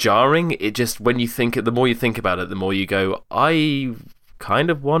it's not jarring. It just, when you think, the more you think about it, the more you go, I kind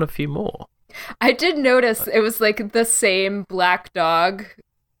of want a few more. I did notice it was like the same black dog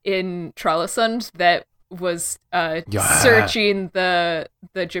in Trollesund that was searching the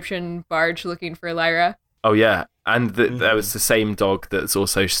Egyptian barge looking for Lyra. Oh yeah, and that was the same dog that's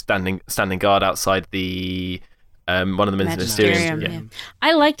also standing guard outside the one of the Magisterium. Yeah.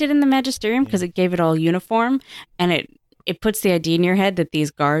 I liked it in the Magisterium because it gave it all uniform, and it puts the idea in your head that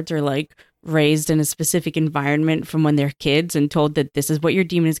these guards are like raised in a specific environment from when they're kids and told that this is what your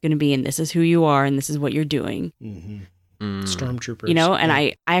demon is going to be, and this is who you are, and this is what you're doing. Stormtroopers, you know. And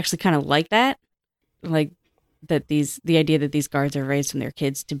I actually kind of like that, like that the idea that these guards are raised from their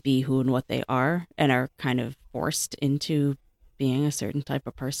kids to be who and what they are, and are kind of forced into being a certain type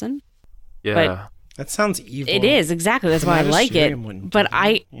of person. Yeah, but that sounds evil. It is, exactly. That's why I like it. But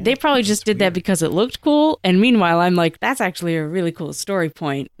they probably just did that because it looked cool. And meanwhile, I'm like, that's actually a really cool story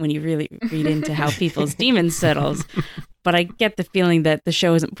point when you really read into how people's demons settles. But I get the feeling that the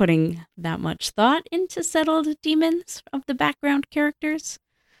show isn't putting that much thought into settled demons of the background characters.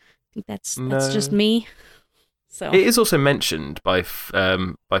 I think that's just me. So it is also mentioned by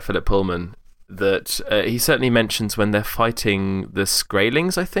Philip Pullman that he certainly mentions when they're fighting the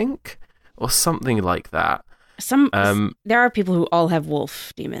Skraelings, I think, or something like that. There are people who all have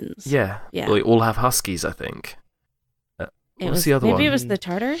wolf demons. Yeah. They all have huskies, I think. What's the other one? Maybe it was the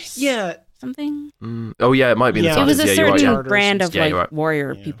Tartars? Yeah. Something? Oh, yeah, it might be the Tartars. It was a certain right, brand of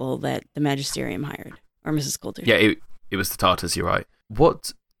warrior people that the Magisterium hired, or Mrs. Coulter. Yeah, it was the Tartars, you're right.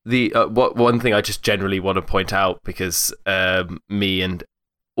 What one thing I just generally want to point out, because me and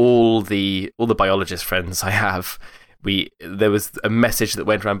all the biologist friends I have, there was a message that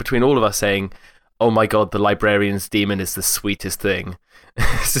went around between all of us saying, "Oh my god, the librarian's demon is the sweetest thing."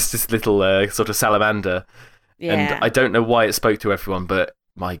 It's just this little sort of salamander. Yeah. And I don't know why it spoke to everyone, but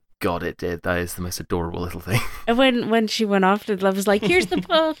my god, it did. That is the most adorable little thing. And when she went off to love, was like, "Here's the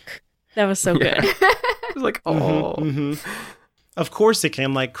book." That was so good. It was like, oh. Of course, it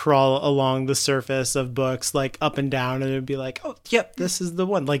can like crawl along the surface of books, like up and down, and it'd be like, "Oh, yep, this is the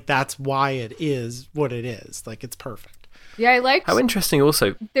one." Like that's why it is what it is. Like it's perfect. Yeah, I liked. How interesting.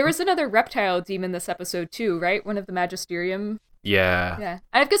 Also, there was another reptile demon this episode too, right? One of the Magisterium. Yeah. Yeah,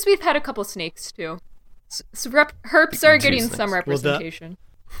 I guess we've had a couple snakes too. So herps are getting some representation.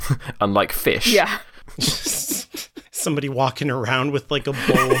 Unlike fish. Yeah. Somebody walking around with like a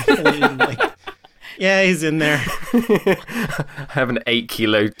bowl. And, like, yeah, he's in there. I have an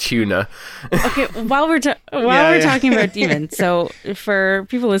 8-kilo tuna. Okay, while we're talking about demons, so for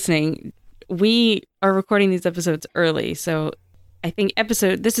people listening, we are recording these episodes early. So I think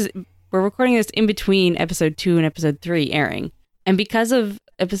we're recording this in between episode 2 and episode 3 airing. And because of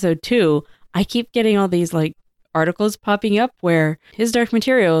episode 2, I keep getting all these like articles popping up where His Dark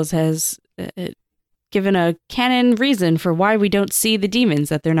Materials has given a canon reason for why we don't see the demons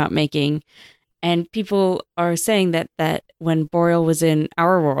that they're not making. And people are saying that when Boreal was in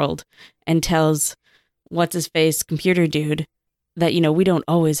our world and tells what's-his-face computer dude that, we don't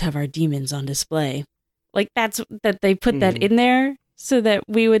always have our demons on display. Like that they put that in there so that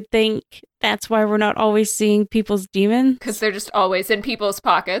we would think that's why we're not always seeing people's demons. Because they're just always in people's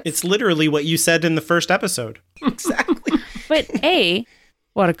pockets. It's literally what you said in the first episode. Exactly. But A,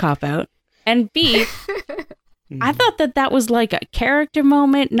 what a cop-out. And B, I thought that was like a character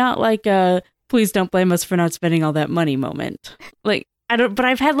moment, not like a please don't blame us for not spending all that money moment. Like, but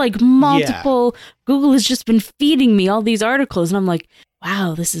I've had like multiple, Google has just been feeding me all these articles and I'm like,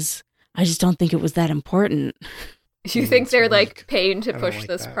 wow, I just don't think it was that important. You think they're like paying to push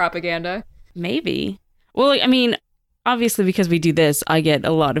this propaganda? Maybe. Well, I mean, obviously because we do this, I get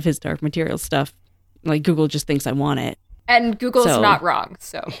a lot of His Dark Materials stuff. Like Google just thinks I want it. And Google's not wrong,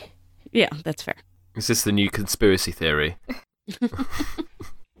 so. Yeah, that's fair. Is this the new conspiracy theory?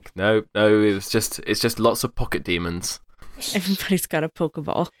 No, it's just lots of pocket demons. Everybody's got a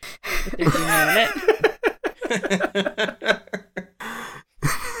Pokeball with their demon in it.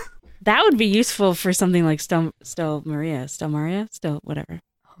 That would be useful for something like Stelmaria, whatever.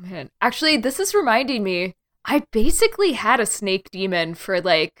 Oh man, actually, this is reminding me. I basically had a snake demon for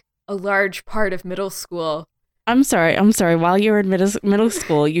like a large part of middle school. I'm sorry. While you were in middle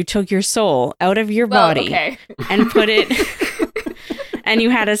school, you took your soul out of your body and put it, and you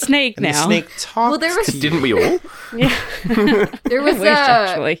had a snake and now. The snake talked. Well, didn't we all? Yeah. There was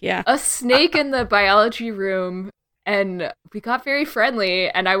actually, a snake in the biology room, and we got very friendly.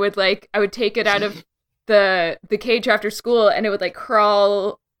 And I would take it out of the cage after school, and it would like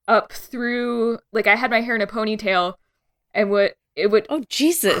crawl up through. Like I had my hair in a ponytail, and it would oh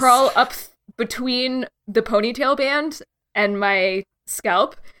Jesus crawl up between the ponytail band and my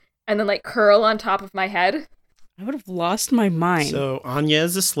scalp and then like curl on top of my head. I would have lost my mind. So Anya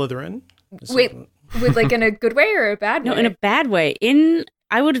is a Slytherin. Wait, with like in a good way or a bad way? No, in a bad way. In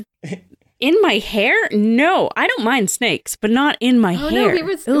my hair? No, I don't mind snakes, but not in my hair.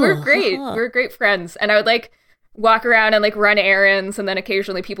 No, we're great. We're great friends. And I would like walk around and like run errands, and then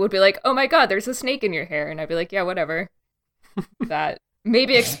occasionally people would be like, "Oh my god, there's a snake in your hair." And I'd be like, "Yeah, whatever." That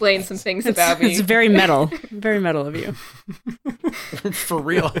maybe explain some things about me. It's very metal. Very metal of you. For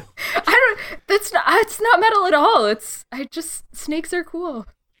real. It's not metal at all. Snakes are cool.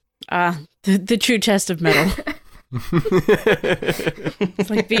 The true test of metal. It's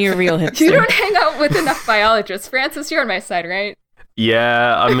like being a real hipster. You don't hang out with enough biologists. Francis, you're on my side, right?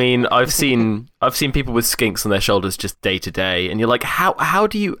 Yeah, I mean, I've seen people with skinks on their shoulders just day to day, and you're like, how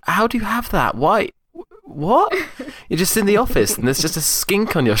do you have that? Why? What? You're just in the office and there's just a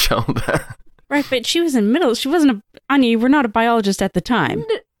skink on your shoulder. Right, but she was in middle. She wasn't Anya, you were not a biologist at the time.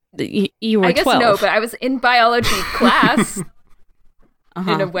 You were 12. I guess 12. No, but I was in biology class.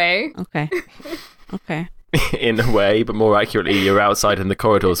 In a way. Okay. In a way, but more accurately, you're outside in the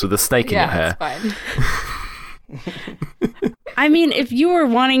corridors with a snake in your hair. Yeah, that's fine. I mean, if you were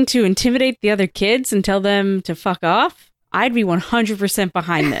wanting to intimidate the other kids and tell them to fuck off, I'd be 100%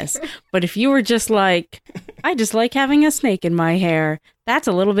 behind this. But if you were just like, I just like having a snake in my hair, that's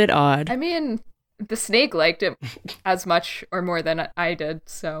a little bit odd. I mean, the snake liked it as much or more than I did,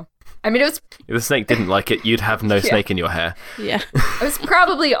 so. I mean, it was... If the snake didn't like it, you'd have no snake in your hair. Yeah. It was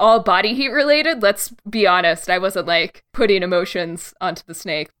probably all body heat related, let's be honest. I wasn't, like, putting emotions onto the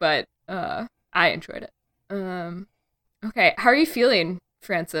snake, but I enjoyed it. Okay, how are you feeling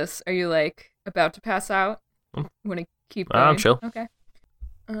Francis, are you like about to pass out? Want to keep going? I'm chill. Okay.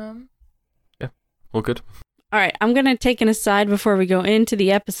 Yeah, all good. All right, I'm going to take an aside before we go into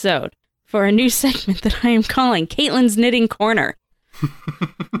the episode for a new segment that I am calling Caitlin's Knitting Corner.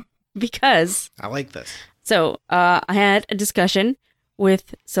 Because I like this. So I had a discussion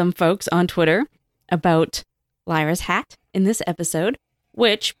with some folks on Twitter about Lyra's hat in this episode,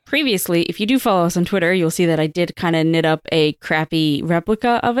 which previously, if you do follow us on Twitter, you'll see that I did kind of knit up a crappy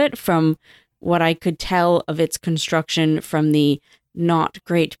replica of it from what I could tell of its construction from the not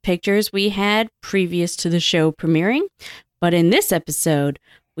great pictures we had previous to the show premiering. But in this episode,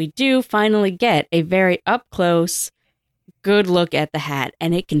 we do finally get a very up close, good look at the hat,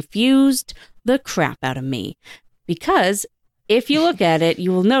 and it confused the crap out of me. Because if you look at it,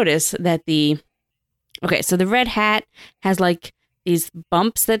 you will notice that the red hat has like these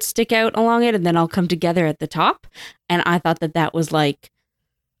bumps that stick out along it and then all come together at the top. And I thought that that was like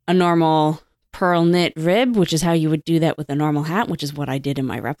a normal pearl knit rib, which is how you would do that with a normal hat, which is what I did in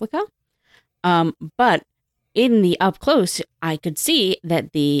my replica. But in the up close, I could see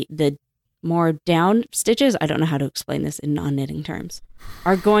that the more down stitches, I don't know how to explain this in non-knitting terms,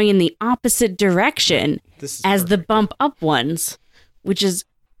 are going in the opposite direction as the bump up ones, which is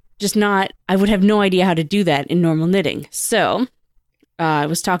just not, I would have no idea how to do that in normal knitting. So I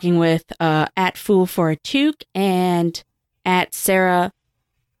was talking with at Fool for a Toque and at Sarah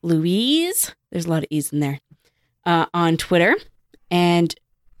Louise, there's a lot of E's in there, on Twitter. And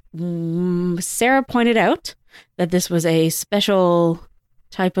Sarah pointed out that this was a special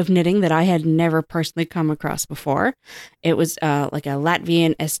type of knitting that I had never personally come across before. It was like a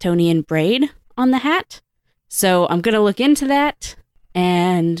Latvian Estonian braid on the hat. So I'm going to look into that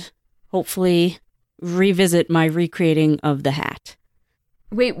and hopefully revisit my recreating of the hat.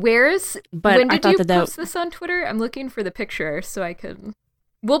 Wait, But when I did thought you that post this on Twitter? I'm looking for the picture so I can...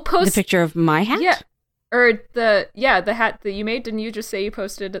 We'll post... The picture of my hat? Yeah. Or the hat that you made. Didn't you just say you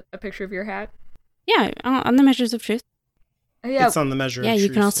posted a picture of your hat? Yeah, on the Measures of Truth. Yeah. It's on the Measure of Yeah, Truth. you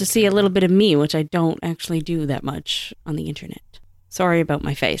can also see a little bit of me, which I don't actually do that much on the internet. Sorry about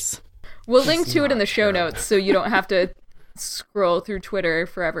my face. We'll link to it in the show notes so you don't have to scroll through Twitter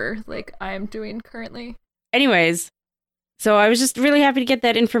forever like I am doing currently. Anyways, so I was just really happy to get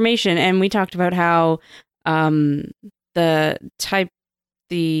that information, and we talked about how the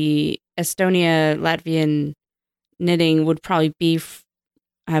Estonia Latvian knitting would probably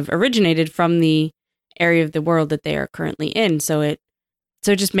have originated from the area of the world that they are currently in. So it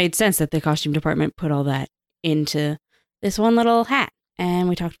just made sense that the costume department put all that into this one little hat. And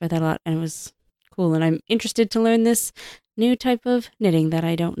we talked about that a lot, and it was cool. And I'm interested to learn this new type of knitting that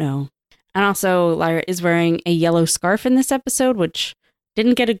I don't know. And also, Lyra is wearing a yellow scarf in this episode, which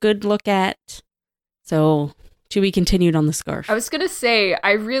didn't get a good look at. So to be continued on the scarf. I was going to say,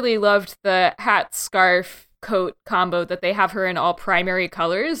 I really loved the hat, scarf, coat combo that they have her in all primary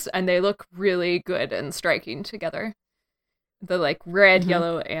colors, and they look really good and striking together. The like red,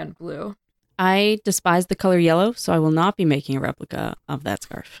 yellow, and blue. I despise the color yellow, so I will not be making a replica of that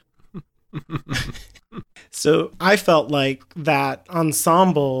scarf. So I felt like that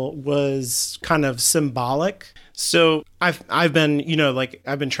ensemble was kind of symbolic. So I've been,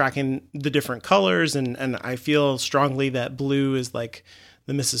 I've been tracking the different colors, and I feel strongly that blue is like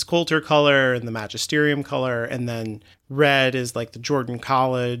the Mrs. Coulter color and the Magisterium color, and then red is like the Jordan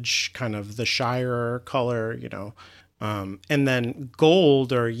College, kind of the Shire color, and then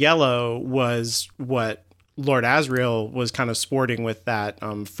gold or yellow was what Lord Asriel was kind of sporting with that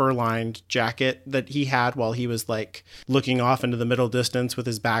fur-lined jacket that he had while he was like looking off into the middle distance with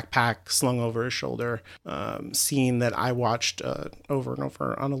his backpack slung over his shoulder. Scene that I watched over and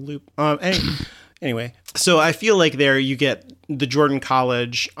over on a loop. Anyway, so I feel like there you get the Jordan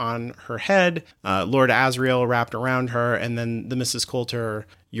College on her head, Lord Asriel wrapped around her, and then the Mrs. Coulter,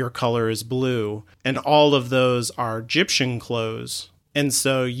 your color is blue. And all of those are Egyptian clothes. And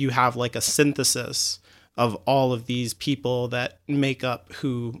so you have like a synthesis of all of these people that make up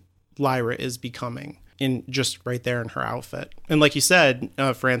who Lyra is becoming in just right there in her outfit. And like you said,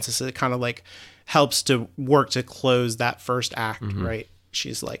 Francis, it kind of like helps to work to close that first act, right?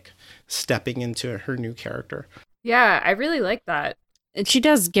 She's like stepping into her new character. Yeah, I really like that. And she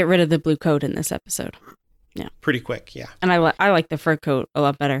does get rid of the blue coat in this episode. Yeah. Pretty quick, yeah. And I like the fur coat a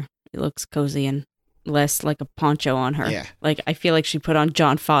lot better. It looks cozy and less like a poncho on her. Yeah. Like, I feel like she put on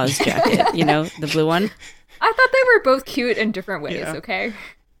John Faw's jacket, the blue one. I thought they were both cute in different ways, okay?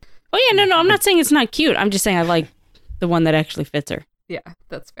 Oh, yeah, no, I'm not saying it's not cute. I'm just saying I like the one that actually fits her. Yeah,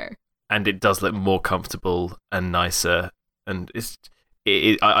 that's fair. And it does look more comfortable and nicer. And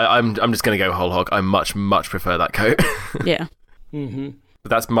I'm just going to go whole hog. I much prefer that coat. Yeah. Mm-hmm. But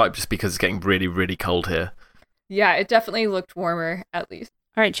that's might just because it's getting really, really cold here. Yeah, it definitely looked warmer, at least.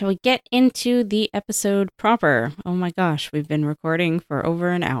 All right, shall we get into the episode proper? Oh my gosh, we've been recording for over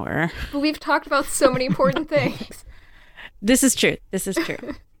an hour. But we've talked about so many important things. This is true. This is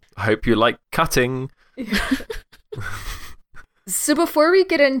true. I hope you like cutting. So before we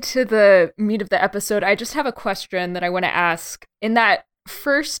get into the meat of the episode, I just have a question that I want to ask. In that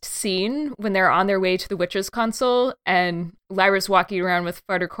first scene, when they're on their way to the Witch's Console, and Lyra's walking around with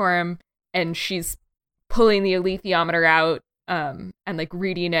Farder Coram, and she's pulling the alethiometer out, and like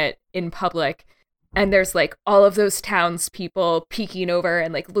reading it in public, and there's like all of those townspeople peeking over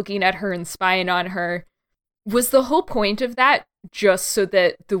and like looking at her and spying on her. Was the whole point of that just so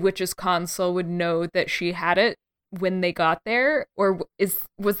that the Witch's Console would know that she had it when they got there, or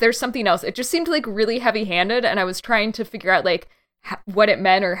was there something else? It just seemed like really heavy-handed, and I was trying to figure out like what it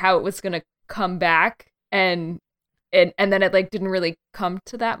meant or how it was going to come back, and then it like didn't really come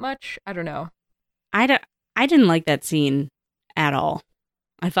to that much. I don't know. I didn't like that scene at all.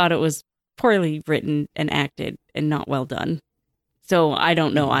 I thought it was poorly written and acted and not well done. So I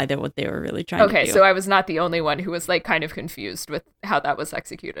don't know either what they were really trying to do. Okay, so I was not the only one who was like kind of confused with how that was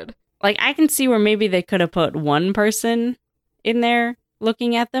executed. Like, I can see where maybe they could have put one person in there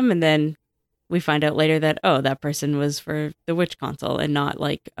looking at them, and then we find out later that, oh, that person was for the Witch Console and not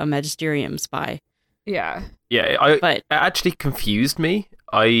like a Magisterium spy. Yeah. Yeah, it actually confused me.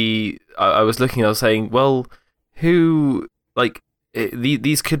 I was looking, I was saying, well, who, like,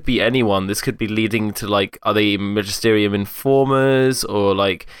 these could be anyone. This could be leading to, like, are they Magisterium informers, or,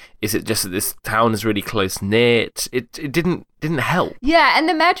 like, is it just that this town is really close-knit? It didn't help. Yeah, and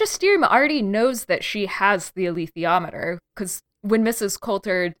the Magisterium already knows that she has the alethiometer, because when Mrs.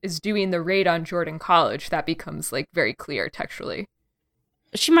 Coulter is doing the raid on Jordan College, that becomes, like, very clear textually.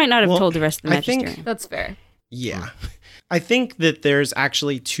 She might not have told the rest of the Magisterium. I think that's fair. Yeah. I think that there's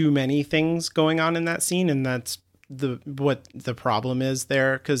actually too many things going on in that scene, and that's what the problem is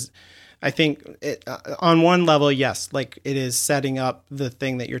there, because I think on one level, yes, like it is setting up the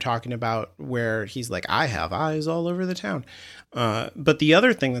thing that you're talking about where he's like, I have eyes all over the town. But the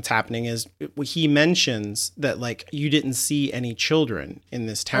other thing that's happening is he mentions that like you didn't see any children in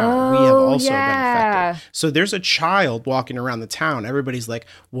this town. We have also been affected. So there's a child walking around the town. Everybody's like,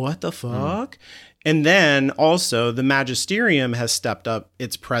 what the fuck? And then also the Magisterium has stepped up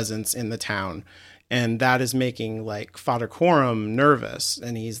its presence in the town. And that is making like Farder Coram nervous,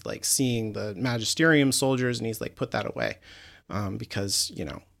 and he's like seeing the Magisterium soldiers, and he's like, put that away, because you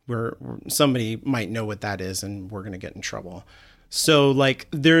know we're somebody might know what that is, and we're gonna get in trouble. So like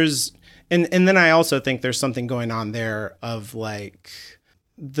there's, and then I also think there's something going on there of like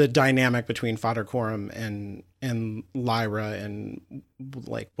the dynamic between Farder Coram and Lyra and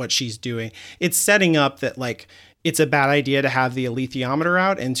like what she's doing. It's setting up that like it's a bad idea to have the alethiometer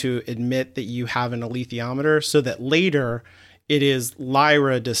out and to admit that you have an alethiometer, so that later it is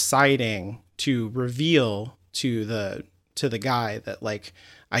Lyra deciding to reveal to the guy that like,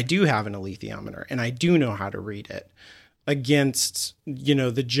 I do have an alethiometer and I do know how to read it, against, you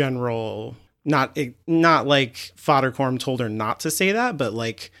know, the general, not like Farder Coram told her not to say that, but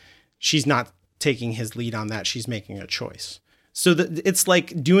like she's not taking his lead on that. She's making a choice. So that it's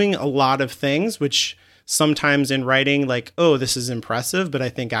like doing a lot of things, which sometimes in writing, like, oh, this is impressive, but I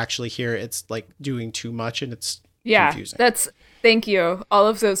think actually here it's like doing too much and it's confusing. Thank you. All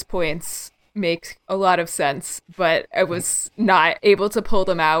of those points make a lot of sense, but I was not able to pull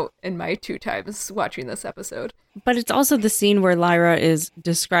them out in my 2 times watching this episode. But it's also the scene where Lyra is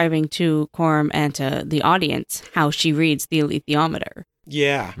describing to Coram and to the audience how she reads the alethiometer.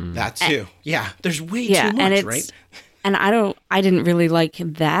 Yeah, that too. There's way too much, right? And I didn't really like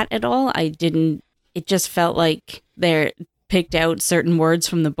that at all. It just felt like they picked out certain words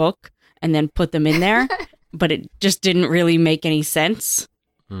from the book and then put them in there, but it just didn't really make any sense.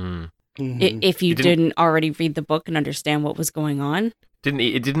 If you didn't already read the book and understand what was going on.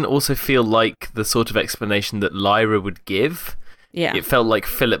 It didn't also feel like the sort of explanation that Lyra would give. Yeah. It felt like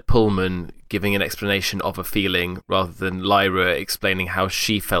Philip Pullman giving an explanation of a feeling rather than Lyra explaining how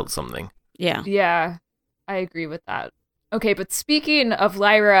she felt something. Yeah. Yeah, I agree with that. Okay, but speaking of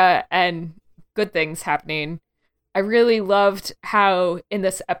Lyra and good things happening, I really loved how in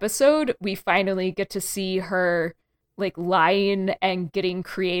this episode we finally get to see her like lying and getting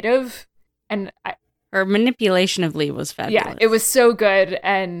creative, and her manipulation of Lee was fabulous. Yeah, it was so good,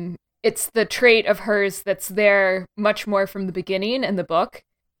 and it's the trait of hers that's there much more from the beginning in the book,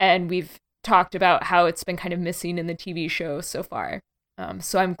 and we've talked about how it's been kind of missing in the TV show so far.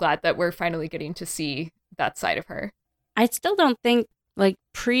 So I'm glad that we're finally getting to see that side of her. I still don't think, like,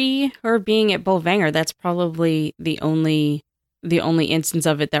 pre her being at Bolvangar, that's probably the only the only instance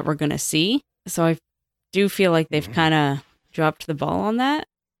of it that we're going to see. So I do feel like they've kind of dropped the ball on that,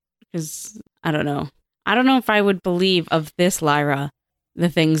 because I don't know. I don't know if I would believe of this Lyra the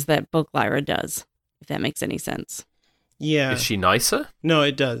things that book Lyra does, if that makes any sense. Yeah. Is she nicer? No,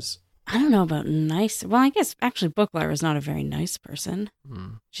 it does. I don't know about nice. Well, I guess actually book Lyra is not a very nice person.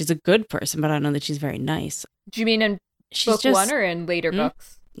 She's a good person, but I don't know that she's very nice. Do you mean in book one or in later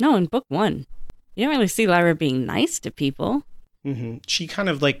books? No, in book one. You don't really see Lyra being nice to people. Mm-hmm. She kind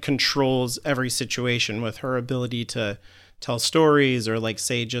of like controls every situation with her ability to tell stories or like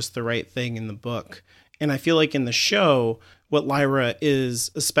say just the right thing in the book. And I feel like in the show, what Lyra is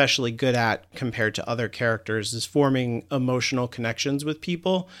especially good at compared to other characters is forming emotional connections with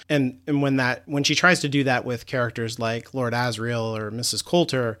people. And when she tries to do that with characters like Lord Asriel or Mrs.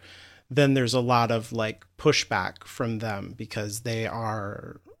 Coulter, then there's a lot of like pushback from them because they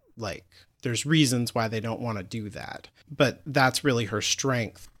are like, there's reasons why they don't want to do that. But that's really her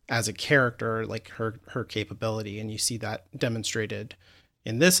strength as a character, like her capability. And you see that demonstrated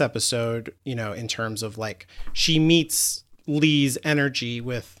in this episode, you know, in terms of like she meets Lee's energy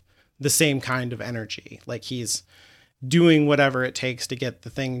with the same kind of energy. Like he's doing whatever it takes to get the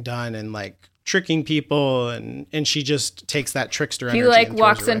thing done and like tricking people, and she just takes that trickster energy. He like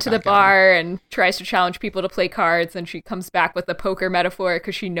walks into the bar and tries to challenge people to play cards, and she comes back with a poker metaphor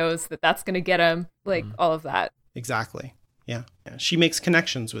because she knows that that's going to get him. Like all of that. Exactly. Yeah. She makes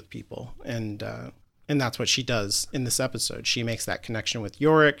connections with people, and that's what she does in this episode. She makes that connection with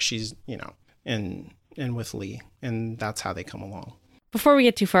Yorick. She's, you know, and with Lee, and that's how they come along. Before we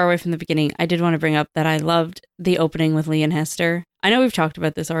get too far away from the beginning, I did want to bring up that I loved the opening with Lee and Hester. I know we've talked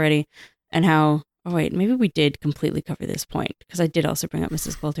about this already, and how, oh wait, maybe we did completely cover this point, because I did also bring up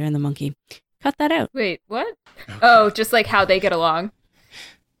Mrs. Coulter and the monkey. Cut that out. Wait, what? Oh, just like how they get along.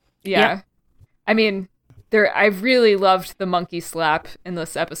 Yeah. Yep. I mean, I really loved the monkey slap in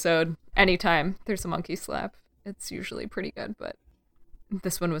this episode. Anytime there's a monkey slap, it's usually pretty good, but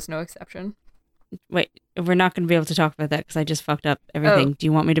this one was no exception. Wait, we're not going to be able to talk about that because I just fucked up everything. Oh. Do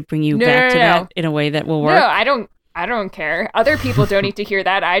you want me to bring you back to that in a way that will work? No, I don't care. Other people don't need to hear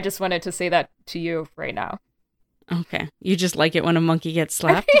that. I just wanted to say that to you right now. Okay. You just like it when a monkey gets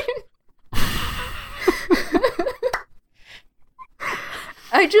slapped?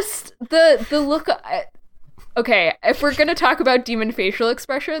 I just, the look... Okay, if we're going to talk about demon facial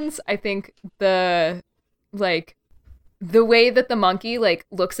expressions, I think the way that the monkey, like,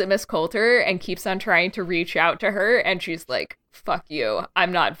 looks at Miss Coulter and keeps on trying to reach out to her, and she's like, fuck you,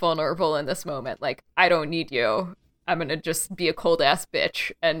 I'm not vulnerable in this moment. Like, I don't need you. I'm going to just be a cold-ass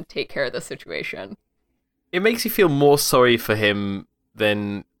bitch and take care of the situation. It makes you feel more sorry for him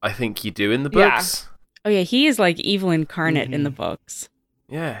than I think you do in the books. Yeah. Oh, yeah, he is, like, evil incarnate in the books.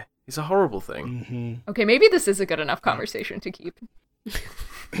 Yeah. It's a horrible thing. Mm-hmm. Okay, maybe this is a good enough conversation to keep.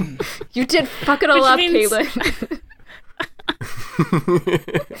 You did fuck it all up, Caitlin.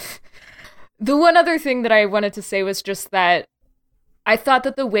 The one other thing that I wanted to say was just that I thought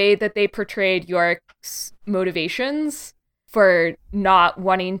that the way that they portrayed Yorick's motivations for not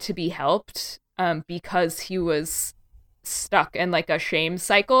wanting to be helped because he was stuck in like a shame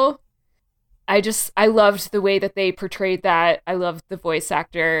cycle, I loved the way that they portrayed that. I loved the voice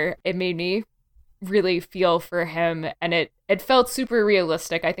actor. It made me really feel for him, and it felt super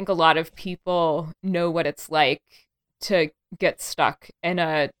realistic. I think a lot of people know what it's like to get stuck in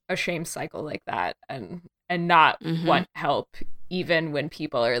a shame cycle like that and not want help, even when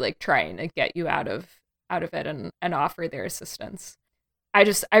people are like trying to get you out of it and offer their assistance. I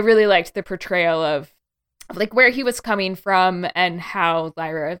really liked the portrayal of like where he was coming from and how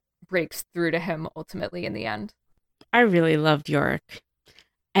Lyra breaks through to him ultimately in the end. I really loved Yorick.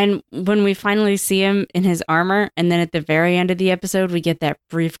 And when we finally see him in his armor, and then at the very end of the episode, we get that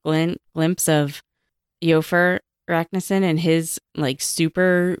brief glimpse of Iofur Raknison and his like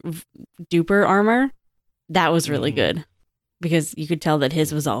super duper armor. That was really good because you could tell that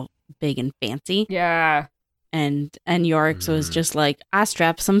his was all big and fancy. Yeah. And Yorick's was just like, I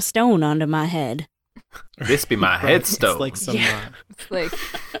strapped some stone onto my head. This be my headstone. It's like some. It's like.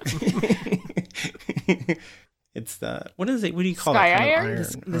 It's the what is it? What do you call sky it? Iron?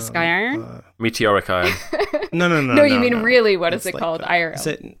 The sky iron? Meteoric iron. No. No, you mean really? What is it like called? Iron. Is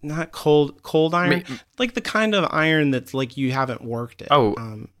it not cold iron? Like the kind of iron that's like you haven't worked it.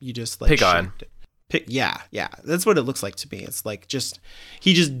 Oh, you just like pig iron. Yeah. That's what it looks like to me. It's like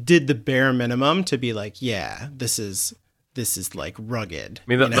he just did the bare minimum to be like, yeah, this is like rugged.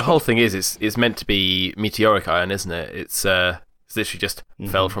 I mean, the whole thing is meant to be meteoric iron, isn't it? It's literally just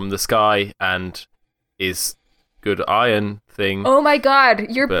fell from the sky and is good iron thing. Oh my god,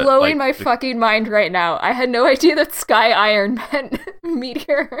 you're blowing my fucking mind right now. I had no idea that sky iron meant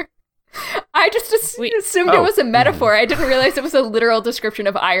meteor. I just assumed it was a metaphor. I didn't realize it was a literal description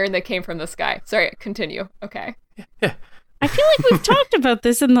of iron that came from the sky. Sorry, continue. Okay. Yeah. I feel like we've talked about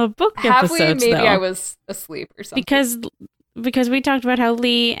this in the book Have episodes, we? Maybe though. I was asleep or something. Because we talked about how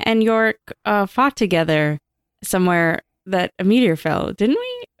Lee and Yorick fought together somewhere that a meteor fell, didn't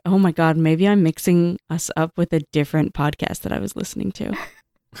we? Oh my god, maybe I'm mixing us up with a different podcast that I was listening to.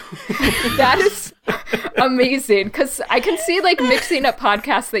 That is amazing, because I can see like mixing up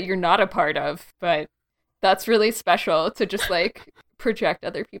podcasts that you're not a part of, but that's really special to just like project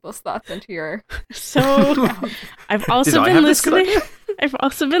other people's thoughts into your. So I've also been listening. I've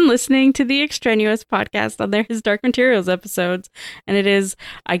also been listening to the Extraneous podcast on their His Dark Materials episodes, and it is,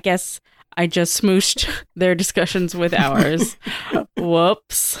 I guess, I just smooshed their discussions with ours.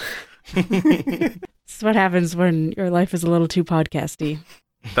 Whoops. This is what happens when your life is a little too podcasty.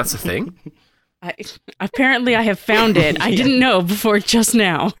 That's a thing? Apparently I have found it. I didn't know before just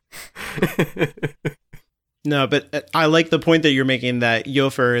now. No, but I like the point that you're making that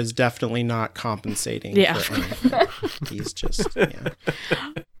Yofer is definitely not compensating for anything. He's just,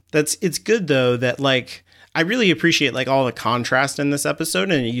 it's good though that like, I really appreciate like all the contrast in this episode,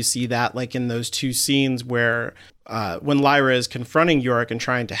 and you see that like in those two scenes where when Lyra is confronting Yorick and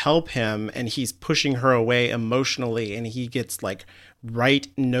trying to help him, and he's pushing her away emotionally, and he gets like right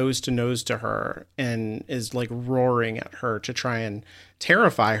nose to nose to her and is like roaring at her to try and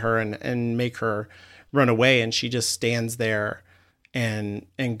terrify her and make her run away, and she just stands there and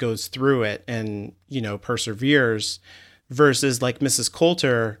goes through it and, you know, perseveres, versus like Mrs.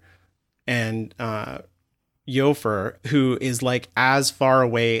 Coulter and Yofer, who is like as far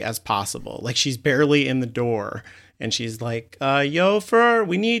away as possible. Like she's barely in the door and she's like, Yofer,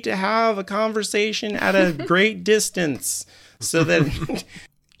 we need to have a conversation at a great distance so that,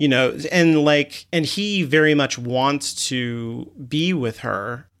 you know, and he very much wants to be with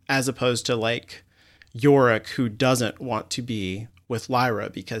her, as opposed to like Yorick, who doesn't want to be with Lyra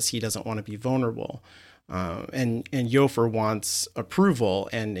because he doesn't want to be vulnerable. And Yofer wants approval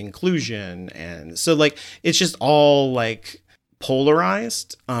and inclusion. And so like, it's just all like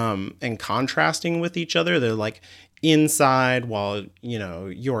polarized, and contrasting with each other. They're like inside while, you know,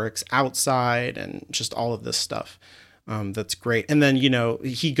 Yorick's outside, and just all of this stuff. That's great. And then, you know,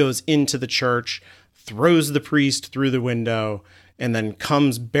 he goes into the church, throws the priest through the window, and then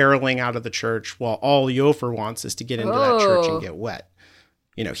comes barreling out of the church, while all Yofer wants is to get into that church and get wet.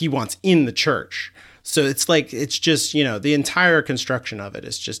 You know, he wants in the church. So it's like, it's just, you know, the entire construction of it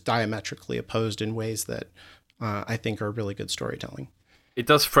is just diametrically opposed in ways that I think are really good storytelling. It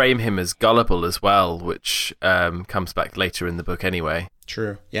does frame him as gullible as well, which comes back later in the book anyway.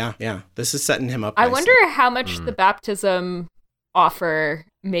 True. Yeah. This is setting him up I nicely. wonder how much the baptism offer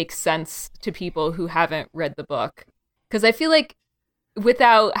makes sense to people who haven't read the book. Because I feel like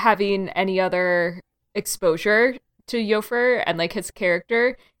without having any other exposure to Yofer and like his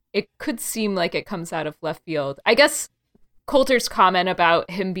character, it could seem like it comes out of left field. I guess Coulter's comment about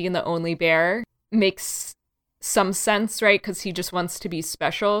him being the only bear makes some sense, right? Because he just wants to be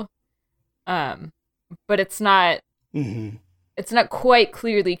special. But it's not it's not quite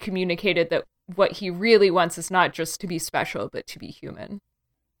clearly communicated that what he really wants is not just to be special, but to be human.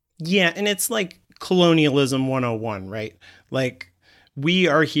 Yeah, and it's like colonialism 101, right? Like, we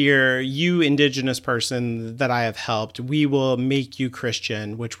are here, you indigenous person that I have helped, we will make you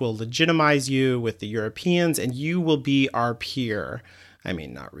Christian, which will legitimize you with the Europeans, and you will be our peer. I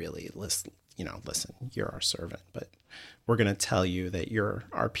mean, not really. Listen, you're our servant, but we're going to tell you that you're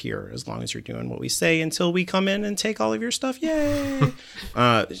our peer as long as you're doing what we say until we come in and take all of your stuff. Yay!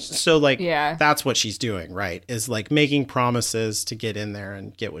 So, like, that's what she's doing, right? Is like making promises to get in there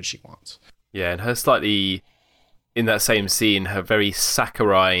and get what she wants. Yeah, and her slightly... in that same scene, her very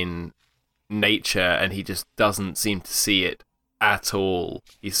saccharine nature, and he just doesn't seem to see it at all.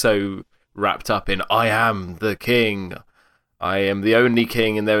 He's so wrapped up in, I am the king, I am the only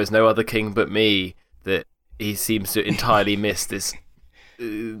king, and there is no other king but me, that he seems to entirely miss this,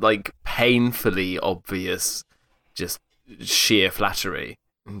 like, painfully obvious, just sheer flattery.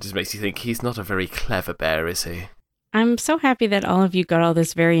 It just makes you think, he's not a very clever bear, is he? I'm so happy that all of you got all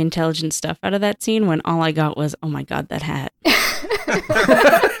this very intelligent stuff out of that scene when all I got was, oh my God, that hat.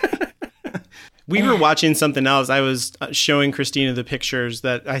 We were watching something else. I was showing Christina the pictures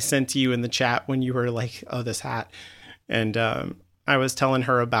that I sent to you in the chat when you were like, oh, this hat. And I I was telling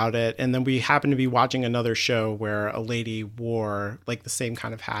her about it, and then we happened to be watching another show where a lady wore like the same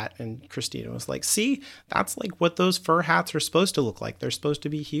kind of hat, and Christina was like, see, that's like what those fur hats are supposed to look like. They're supposed to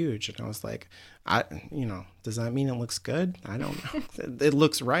be huge. And I was like, does that mean it looks good? I don't know. It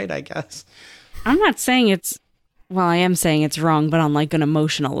looks right, I guess. I'm not saying I am saying it's wrong, but on like an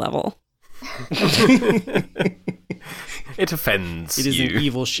emotional level. It offends It is you. an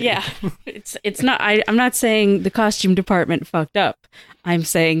evil shape. Yeah, it's not. I'm not saying the costume department fucked up. I'm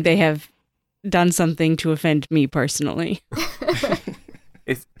saying they have done something to offend me personally.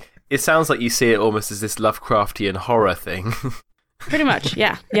 It sounds like you see it almost as this Lovecraftian horror thing. Pretty much,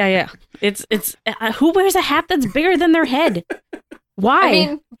 yeah. It's who wears a hat that's bigger than their head? Why? I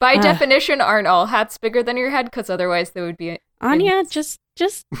mean, by definition, aren't all hats bigger than your head? Because otherwise they would be... Anya, just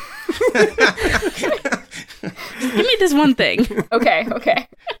give me this one thing. Okay.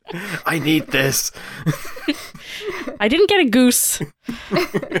 I need this. I didn't get a goose.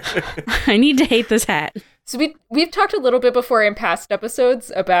 I need to hate this hat. So we've talked a little bit before in past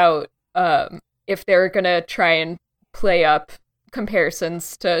episodes about if they're going to try and play up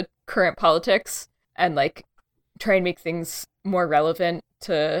comparisons to current politics and like try and make things more relevant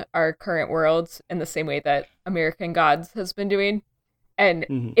to our current world in the same way that American Gods has been doing.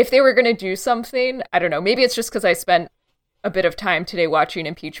 And if they were going to do something, I don't know, maybe it's just because I spent a bit of time today watching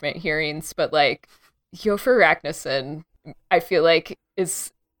impeachment hearings, but like Iofur Raknison, I feel like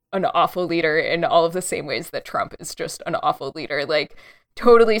is an awful leader in all of the same ways that Trump is just an awful leader. Like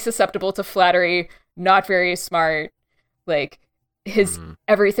totally susceptible to flattery, not very smart. Like his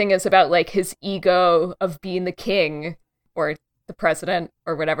everything is about like his ego of being the king or the president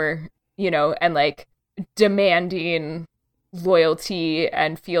or whatever, and like demanding loyalty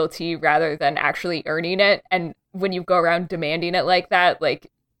and fealty rather than actually earning it. And when you go around demanding it like that, like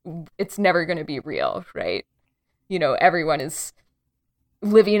it's never going to be real, right? Everyone is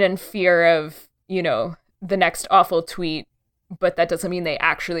living in fear of, the next awful tweet, but that doesn't mean they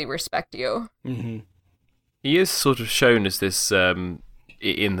actually respect you. Mm-hmm. He is sort of shown as this, in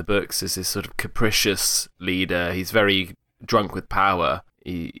the books, as this sort of capricious leader. He's very drunk with power.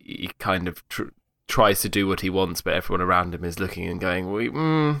 He kind of tries to do what he wants, but everyone around him is looking and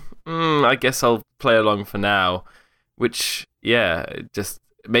going, I guess I'll play along for now. Which,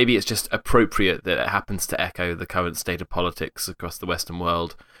 maybe it's just appropriate that it happens to echo the current state of politics across the Western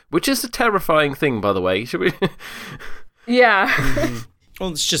world, which is a terrifying thing, by the way. Should we? Yeah. Mm-hmm.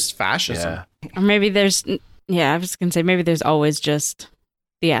 Well, it's just fascism. Yeah. Or maybe there's, I was going to say, maybe there's always just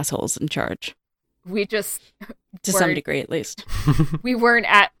the assholes in charge. We just... To some degree, at least. We weren't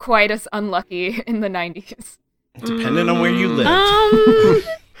quite as unlucky in the 90s. Depending on where you live.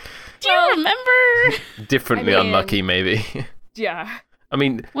 Do you remember? Differently unlucky, maybe. Yeah. I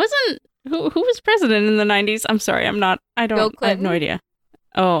mean... Who was president in the 90s? I'm sorry, I have no idea.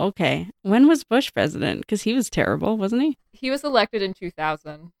 Oh, okay. When was Bush president? Because he was terrible, wasn't he? He was elected in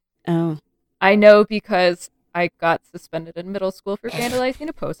 2000. Oh. I know because I got suspended in middle school for vandalizing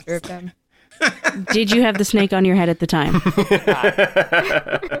a poster of him. Did you have the snake on your head at the time?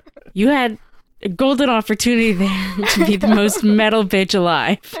 You had a golden opportunity there to be the most metal bitch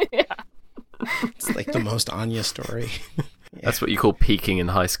alive. Yeah. It's like the most Anya story. Yeah. That's what you call peaking in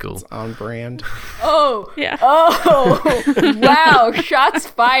high school. It's on brand. Oh. Yeah. Oh. Wow. Shots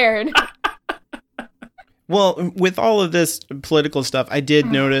fired. Well, with all of this political stuff, I did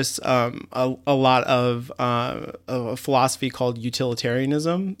notice a lot of a philosophy called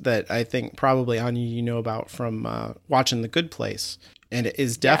utilitarianism that I think probably, Anya, you know about from watching The Good Place. And it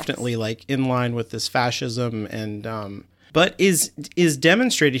is definitely like in line with this fascism and but is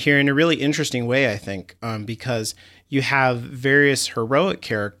demonstrated here in a really interesting way, I think, because you have various heroic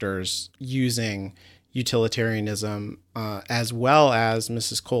characters using utilitarianism, as well as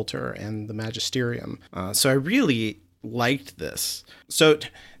Mrs. Coulter and the Magisterium. So I really liked this. So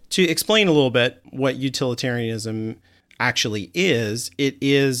to explain a little bit what utilitarianism actually is, it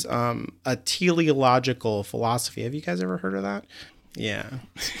is a teleological philosophy. Have you guys ever heard of that? Yeah.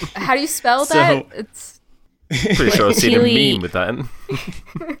 How do you spell that? It's pretty sure I've seen a meme with that.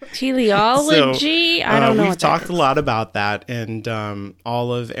 Teleology? I don't know. We've talked a lot about that and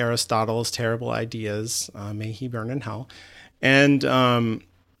all of Aristotle's terrible ideas. May he burn in hell. And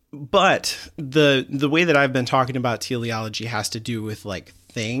but the way that I've been talking about teleology has to do with like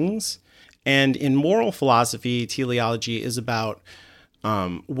things. And in moral philosophy, teleology is about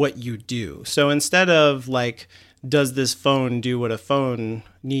what you do. So instead of like, does this phone do what a phone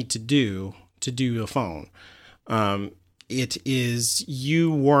need to do a phone? It is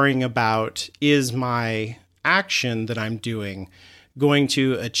you worrying about, is my action that I'm doing going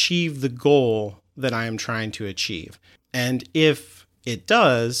to achieve the goal that I am trying to achieve? And if it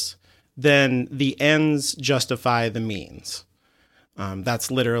does, then the ends justify the means. That's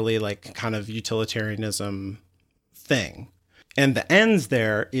literally like kind of utilitarianism thing. And the ends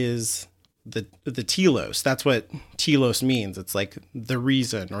there is the telos. That's what telos means. It's like the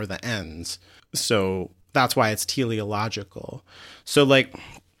reason or the ends. So that's why it's teleological. So like,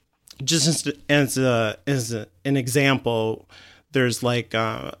 just as an example, there's like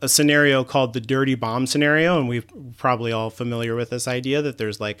a scenario called the dirty bomb scenario. And we're probably all familiar with this idea that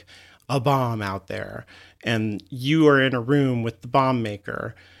there's like a bomb out there and you are in a room with the bomb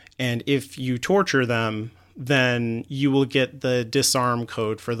maker. And if you torture them, then you will get the disarm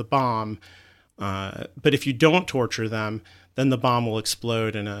code for the bomb. But if you don't torture them, then the bomb will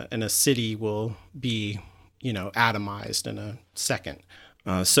explode and a city will be, atomized in a second.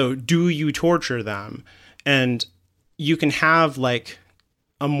 So do you torture them? And you can have like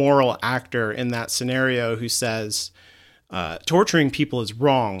a moral actor in that scenario who says, torturing people is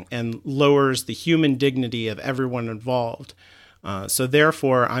wrong and lowers the human dignity of everyone involved. So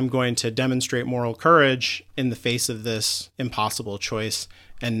therefore, I'm going to demonstrate moral courage in the face of this impossible choice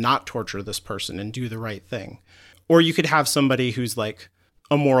and not torture this person and do the right thing. Or you could have somebody who's like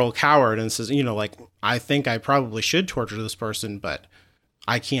a moral coward and says, like, I think I probably should torture this person, but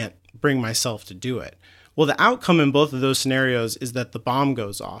I can't bring myself to do it. Well, the outcome in both of those scenarios is that the bomb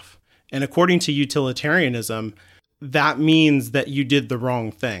goes off. And according to utilitarianism, that means that you did the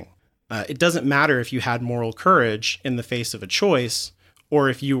wrong thing. It doesn't matter if you had moral courage in the face of a choice, or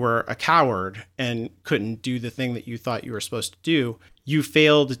if you were a coward and couldn't do the thing that you thought you were supposed to do. You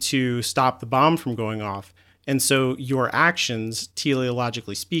failed to stop the bomb from going off. And so your actions,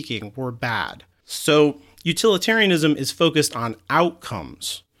 teleologically speaking, were bad. So utilitarianism is focused on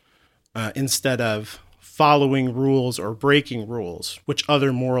outcomes instead of following rules or breaking rules, which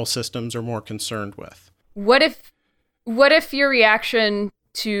other moral systems are more concerned with. What if your reaction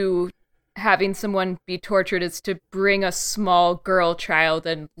to having someone be tortured is to bring a small girl child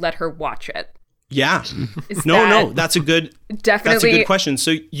and let her watch it? Yeah. No, that's a good question.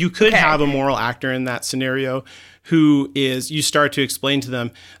 So you could have a moral actor in that scenario who is, you start to explain to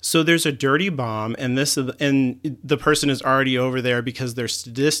them, so there's a dirty bomb and the person is already over there because they're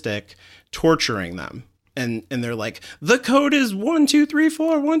sadistic, torturing them. And they're like, the code is 1 2 3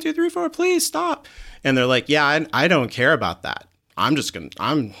 4, 1 2 3 4, please stop. And they're like, yeah, I don't care about that. I'm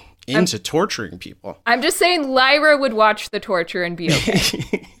into torturing people. I'm just saying Lyra would watch the torture and be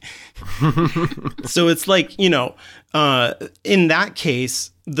okay. So it's like, in that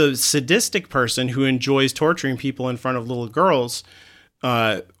case, the sadistic person who enjoys torturing people in front of little girls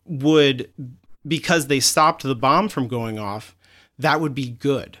would, because they stopped the bomb from going off, that would be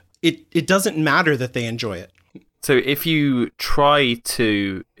good. It doesn't matter that they enjoy it. So if you try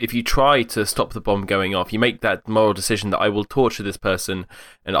to stop the bomb going off, you make that moral decision that I will torture this person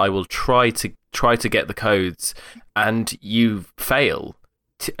and I will try to get the codes, and you fail.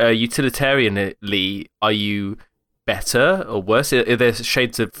 Utilitarianly, are you better or worse? Are there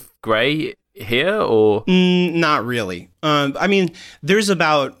shades of grey here, or not really? There's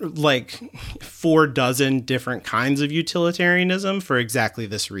about like 4 dozen different kinds of utilitarianism for exactly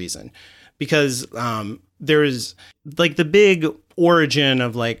this reason, because there's like the big origin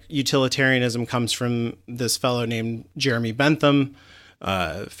of like utilitarianism comes from this fellow named Jeremy Bentham,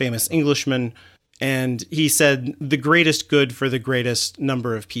 famous Englishman. And he said the greatest good for the greatest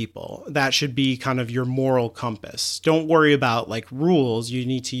number of people. That should be kind of your moral compass. Don't worry about like rules. You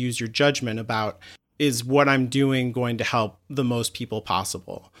need to use your judgment about, is what I'm doing going to help the most people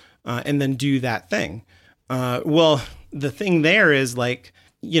possible? And then do that thing. Well, the thing there is like,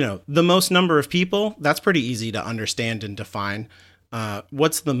 the most number of people, that's pretty easy to understand and define.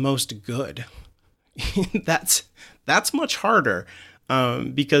 What's the most good? That's much harder.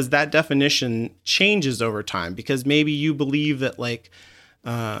 Because that definition changes over time, because maybe you believe that like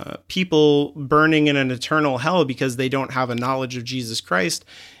people burning in an eternal hell because they don't have a knowledge of Jesus Christ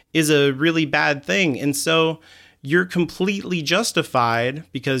is a really bad thing. And so you're completely justified,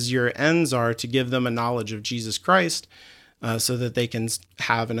 because your ends are to give them a knowledge of Jesus Christ so that they can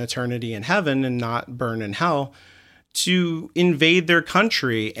have an eternity in heaven and not burn in hell, to invade their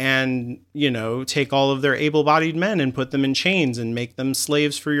country and, take all of their able-bodied men and put them in chains and make them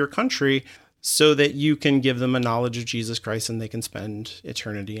slaves for your country so that you can give them a knowledge of Jesus Christ and they can spend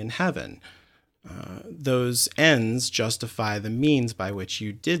eternity in heaven. Those ends justify the means by which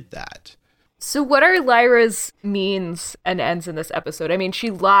you did that. So what are Lyra's means and ends in this episode? I mean, she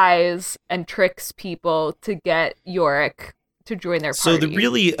lies and tricks people to get Yorick to join their party. So the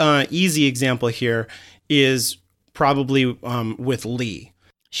really easy example here is probably with Lee.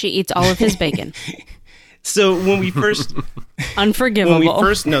 She eats all of his bacon. So when we first Unforgivable.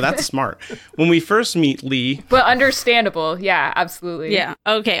 That's smart. When we first meet Lee. But understandable. Yeah, absolutely. Yeah.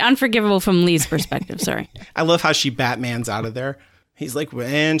 Okay. Unforgivable from Lee's perspective. Sorry. I love how she Batmans out of there. He's like,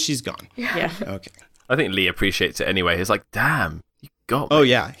 and she's gone. Yeah. Okay. I think Lee appreciates it anyway. He's like, damn, you got me. Oh,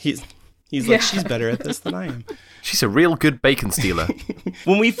 yeah. He's like, she's better at this than I am. She's a real good bacon stealer.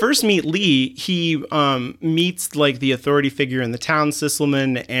 When we first meet Lee, he meets like the authority figure in the town,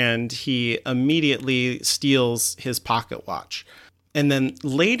 Sisselman, and he immediately steals his pocket watch. And then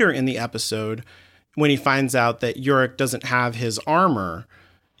later in the episode, when he finds out that Yorick doesn't have his armor,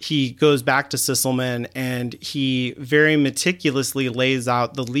 he goes back to Sisselman and he very meticulously lays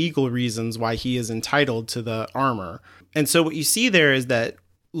out the legal reasons why he is entitled to the armor. And so what you see there is that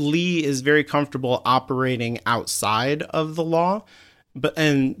Lee is very comfortable operating outside of the law,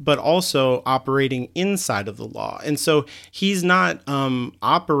 but also operating inside of the law. And so he's not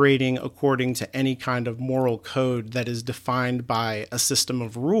operating according to any kind of moral code that is defined by a system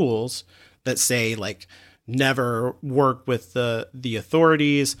of rules that say, like, never work with the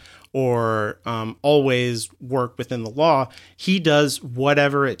authorities or always work within the law. He does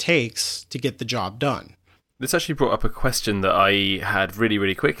whatever it takes to get the job done. This actually brought up a question that I had really,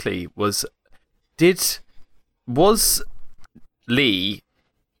 really quickly. Was Lee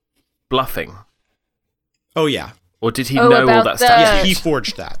bluffing? Oh, yeah. Or did he know all that stuff? Yeah, he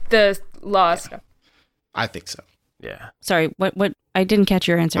forged that. The law stuff. I think so. Yeah. Sorry, what? I didn't catch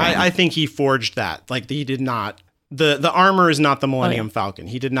your answer. I think he forged that. Like, he did not. The armor is not the Millennium Falcon.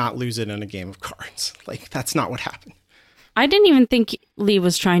 He did not lose it in a game of cards. Like, that's not what happened. I didn't even think Lee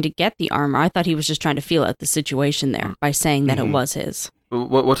was trying to get the armor. I thought he was just trying to feel out the situation there by saying that it was his.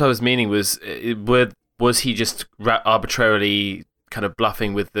 What I was meaning was he just arbitrarily kind of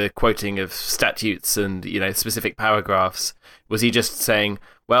bluffing with the quoting of statutes and, specific paragraphs? Was he just saying,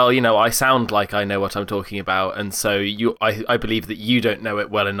 well, I sound like I know what I'm talking about, and so I believe that you don't know it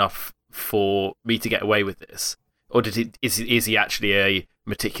well enough for me to get away with this? Or is he actually a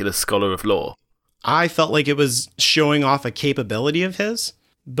meticulous scholar of law? I felt like it was showing off a capability of his,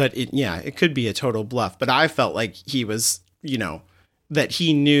 but it could be a total bluff. But I felt like he was, that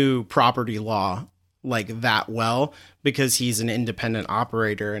he knew property law like that well because he's an independent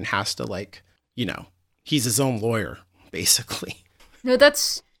operator and has to he's his own lawyer, basically. No,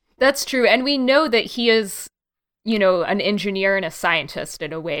 that's true. And we know that he is, an engineer and a scientist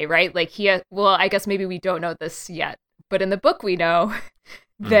in a way, right? Like I guess maybe we don't know this yet, but in the book we know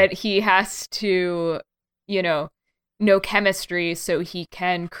that he has to, know chemistry so he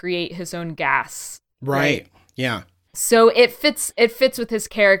can create his own gas. Right. Yeah. So it fits with his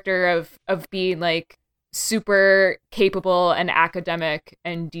character of being like super capable and academic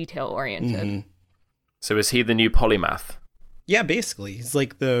and detail oriented. Mm-hmm. So is he the new polymath? Yeah, basically. He's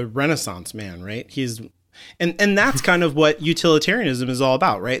like the Renaissance man, right? And that's kind of what utilitarianism is all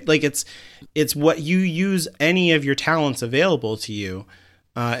about, right? Like it's what you use any of your talents available to you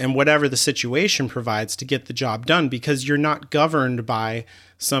and whatever the situation provides to get the job done, because you're not governed by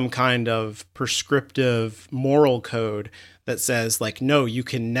some kind of prescriptive moral code that says no, you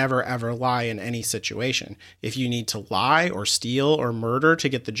can never ever lie in any situation. If you need to lie or steal or murder to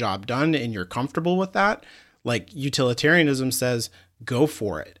get the job done and you're comfortable with that, utilitarianism says, go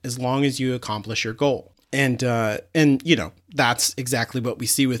for it as long as you accomplish your goal. And that's exactly what we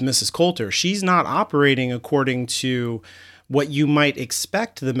see with Mrs. Coulter. She's not operating according to what you might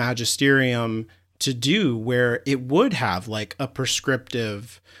expect the magisterium to do, where it would have a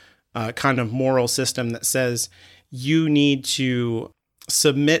prescriptive kind of moral system that says you need to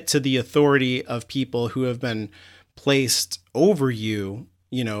submit to the authority of people who have been placed over you,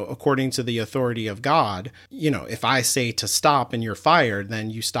 according to the authority of God. If I say to stop and you're fired, then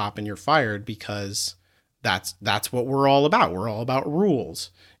you stop and you're fired, because that's what we're all about. We're all about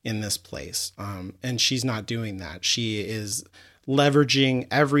rules in this place. And she's not doing that. She is leveraging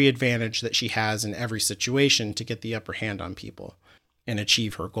every advantage that she has in every situation to get the upper hand on people and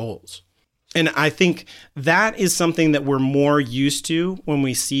achieve her goals. And I think that is something that we're more used to when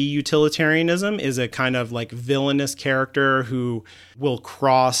we see utilitarianism, is a kind of villainous character who will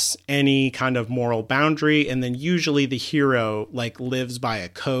cross any kind of moral boundary. And then usually the hero lives by a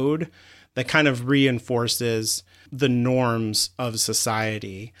code that kind of reinforces the norms of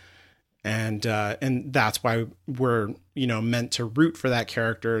society. And that's why we're, meant to root for that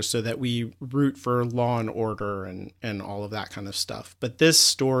character, so that we root for law and order and all of that kind of stuff. But this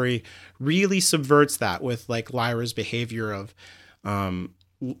story really subverts that with Lyra's behavior of,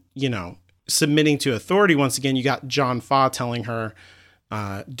 submitting to authority. Once again, you got John Fa telling her,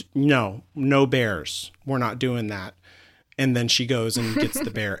 no bears. We're not doing that. And then she goes and gets the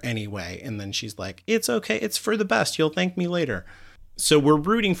bear anyway. And then she's like, it's okay. It's for the best. You'll thank me later. So we're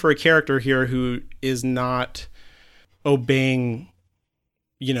rooting for a character here who is not obeying,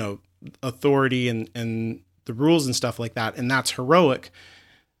 authority and the rules and stuff like that. And that's heroic.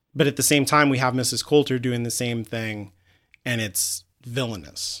 But at the same time, we have Mrs. Coulter doing the same thing, and it's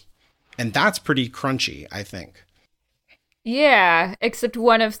villainous. And that's pretty crunchy, I think. Yeah, except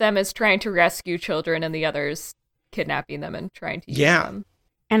one of them is trying to rescue children and the other's kidnapping them and trying to use them.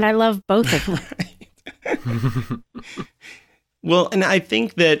 And I love both of them. Well, and I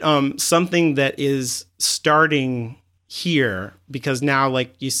think that something that is starting here, because now,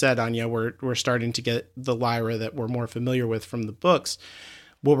 like you said, Anya, we're starting to get the Lyra that we're more familiar with from the books.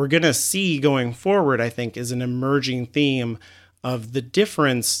 What we're going to see going forward, I think, is an emerging theme of the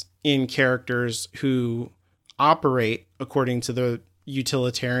difference in characters who operate according to the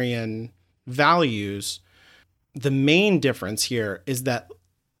utilitarian values. The main difference here is that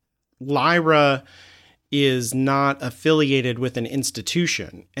Lyra is not affiliated with an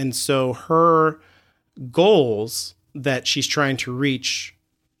institution. And so her goals that she's trying to reach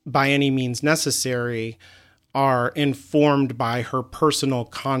by any means necessary are informed by her personal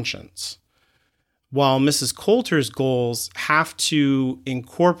conscience, while Mrs. Coulter's goals have to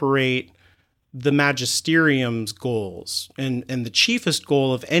incorporate the magisterium's goals. And the chiefest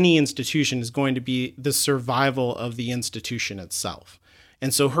goal of any institution is going to be the survival of the institution itself.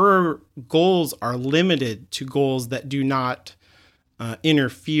 And so her goals are limited to goals that do not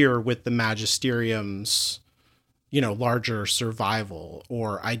interfere with the magisterium's, larger survival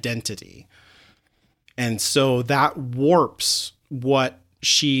or identity. And so that warps what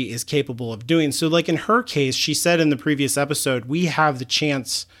she is capable of doing. So like in her case, she said in the previous episode, we have the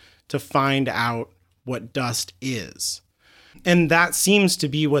chance to find out what dust is. And that seems to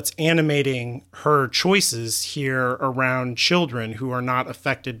be what's animating her choices here around children who are not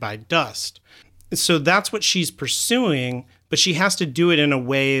affected by dust. So that's what she's pursuing, but she has to do it in a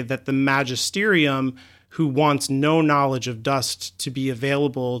way that the magisterium, who wants no knowledge of dust to be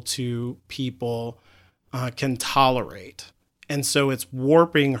available to people, can tolerate. And so it's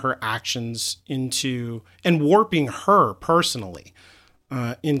warping her actions into, and warping her personally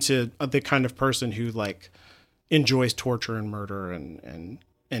into the kind of person who enjoys torture and murder and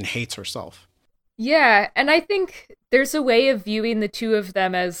hates herself. Yeah, and I think there's a way of viewing the two of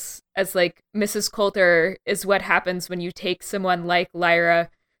them as like Mrs. Coulter is what happens when you take someone like Lyra,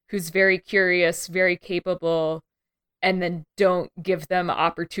 who's very curious, very capable, and then don't give them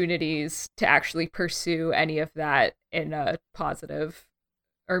opportunities to actually pursue any of that in a positive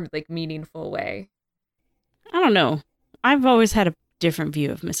or meaningful way. I don't know. I've always had a different view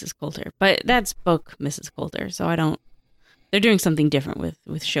of Mrs. Coulter, but that's book Mrs. Coulter, so they're doing something different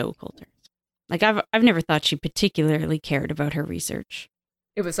with show Coulter. I've never thought she particularly cared about her research.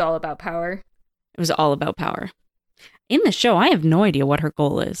 It was all about power. It was all about power. In the show, I have no idea what her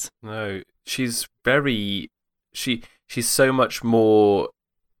goal is. No, she's so much more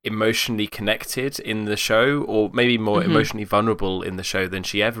emotionally connected in the show, or maybe more emotionally vulnerable in the show than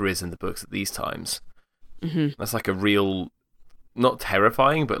she ever is in the books at these times. Mm-hmm. That's a real, not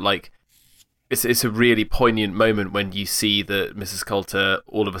terrifying, but it's a really poignant moment when you see that Mrs. Coulter,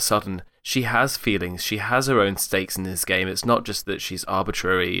 all of a sudden, she has feelings. She has her own stakes in this game. It's not just that she's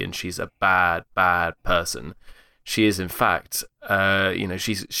arbitrary and she's a bad, bad person. She is, in fact,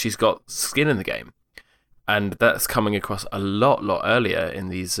 she's got skin in the game. And that's coming across a lot earlier in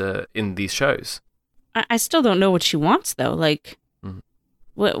these shows. I still don't know what she wants, though.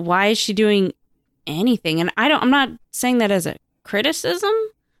 Why is she doing anything? And I'm not saying that as a criticism.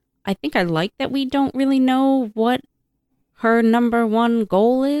 I think I like that we don't really know what her number one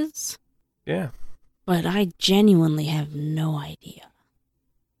goal is. Yeah. But I genuinely have no idea.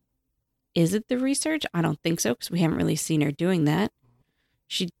 Is it the research? I don't think so, because we haven't really seen her doing that.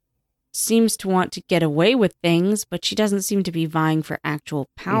 She seems to want to get away with things, but she doesn't seem to be vying for actual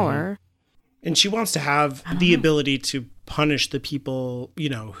power. Mm-hmm. And she wants to have the ability to punish the people,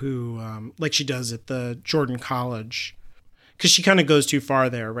 who, like she does at the Jordan College. Because she kind of goes too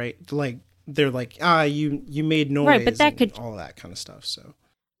far there, right? They're like, you made noise, right, but that could all that kind of stuff. So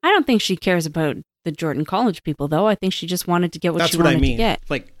I don't think she cares about the Jordan College people, though. I think she just wanted to get what she wanted to get.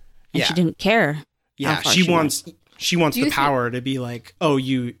 And she didn't care. Yeah, she wants the power to be like, oh,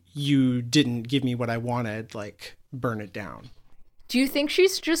 you didn't give me what I wanted, burn it down. Do you think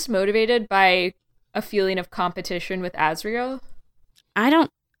she's just motivated by a feeling of competition with Azriel? I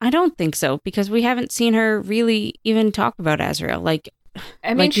don't think so, because we haven't seen her really even talk about Azriel.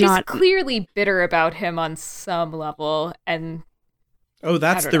 She's clearly bitter about him on some level, and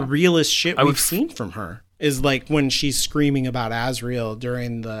that's the realest shit we've seen from her. is like when she's screaming about Azriel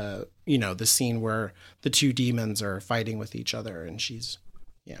during the, the scene where the two demons are fighting with each other, and she's,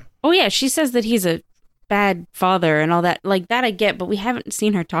 Oh yeah, she says that he's a bad father and all that. Like that I get, but we haven't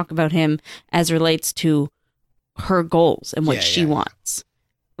seen her talk about him as relates to her goals and what she wants.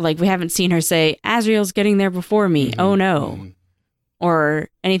 Like we haven't seen her say, Azriel's getting there before me. Oh no. Or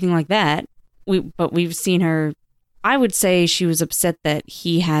anything like that. But we've seen her. I would say she was upset that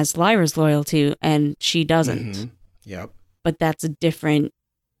he has Lyra's loyalty and she doesn't. Yep. But that's a different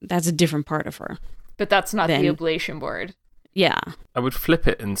part of her. But that's not the oblation board. Yeah. I would flip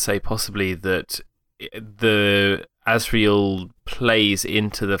it and say possibly that the Azriel plays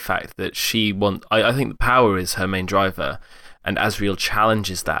into the fact that she wants... I think the power is her main driver, and Azriel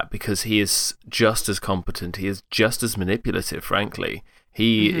challenges that because he is just as competent, he is just as manipulative, frankly.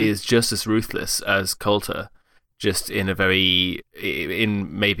 He is just as ruthless as Coulter, just in on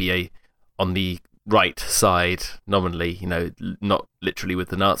the right side, nominally, not literally with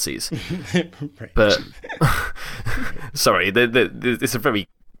the Nazis. Right. But, sorry, it's a very...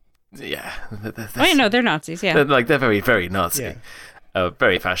 Yeah. No, they're Nazis, yeah. They're very, very Nazi. Yeah.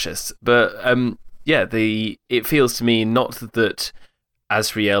 Very fascist. But, it feels to me not that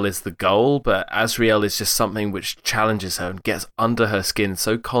Azriel is the goal, but Azriel is just something which challenges her and gets under her skin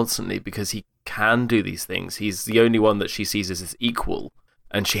so constantly because he can do these things. He's the only one that she sees as his equal,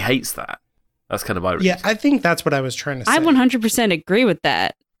 and she hates that. That's kind of my read. Yeah, I think that's what I was trying to say. I 100% agree with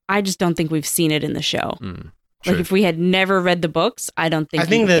that. I just don't think we've seen it in the show. Like if we had never read the books, I don't think. I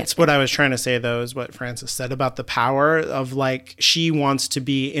think that's what I was trying to say, though, is what Frances said about the power of like she wants to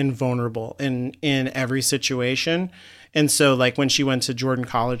be invulnerable in every situation. And so like when she went to Jordan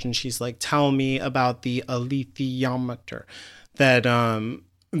College and she's like, tell me about the alethiometer, that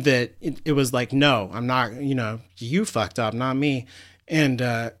it was like, no, I'm not, you fucked up, not me. And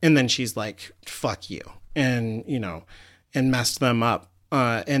then she's like, fuck you. And, and messed them up.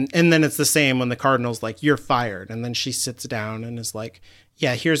 And then it's the same when the Cardinal's like, you're fired. And then she sits down and is like,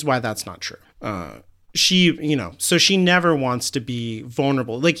 yeah, here's why that's not true. So she never wants to be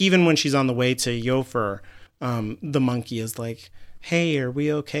vulnerable. Like even when she's on the way to Yofer, the monkey is like, hey, are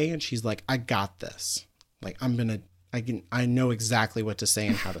we okay? And she's like, I got this. Like, I know exactly what to say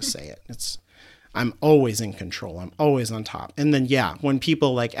and how to say it. I'm always in control. I'm always on top. And then, when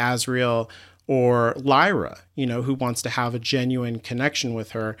people like Azriel or Lyra, who wants to have a genuine connection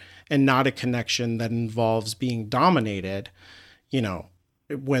with her and not a connection that involves being dominated,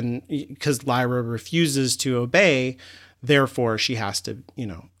 because Lyra refuses to obey, therefore she has to,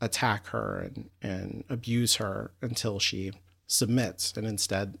 attack her and abuse her until she submits. And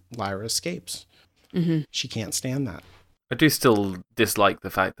instead, Lyra escapes. She can't stand that. I do still dislike the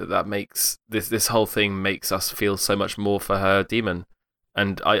fact that makes this whole thing makes us feel so much more for her demon.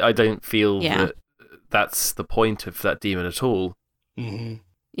 And I don't feel that that's the point of that demon at all.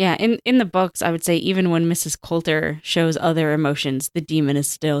 Yeah, in the books, I would say even when Mrs. Coulter shows other emotions, the demon is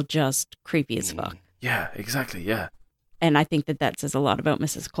still just creepy as fuck. Yeah, exactly, yeah. And I think that says a lot about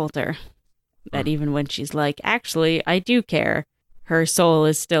Mrs. Coulter. That even when she's like, actually, I do care, her soul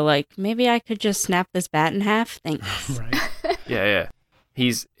is still like, maybe I could just snap this bat in half? Thanks. Right. Yeah.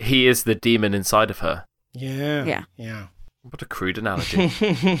 He is the demon inside of her. Yeah. What a crude analogy.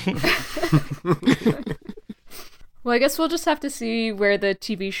 Well, I guess we'll just have to see where the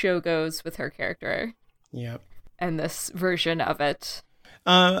TV show goes with her character. Yep. And this version of it.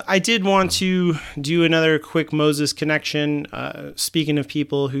 I did want to do another quick Moses connection. Speaking of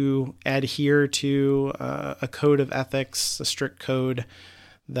people who adhere to a code of ethics, a strict code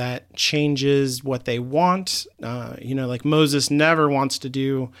that changes what they want. Like Moses never wants to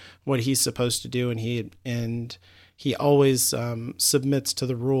do what he's supposed to do, and he always submits to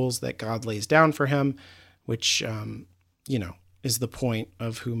the rules that God lays down for him, which, is the point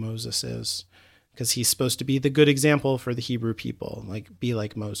of who Moses is, because he's supposed to be the good example for the Hebrew people, like be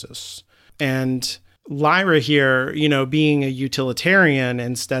like Moses. And Lyra here, being a utilitarian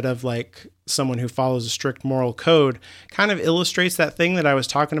instead of like someone who follows a strict moral code, kind of illustrates that thing that I was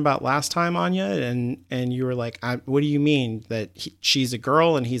talking about last time, Anya. And you were like, what do you mean that she's a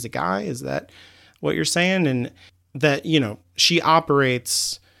girl and he's a guy? Is that what you're saying? And that, she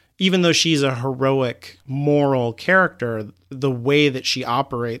operates, even though she's a heroic moral character, the way that she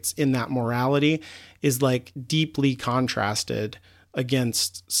operates in that morality is like deeply contrasted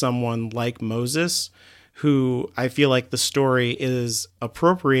against someone like Moses, who I feel like the story is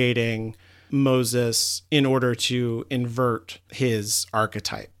appropriating Moses in order to invert his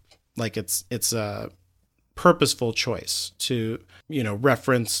archetype. Like it's a purposeful choice to,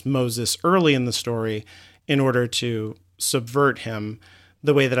 reference Moses early in the story in order to subvert him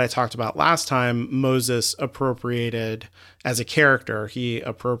the way that I talked about last time, Moses appropriated, as a character, he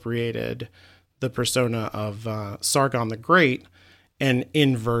appropriated the persona of Sargon the Great and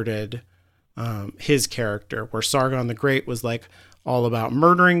inverted his character, where Sargon the Great was like all about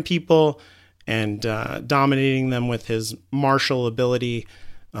murdering people and dominating them with his martial ability.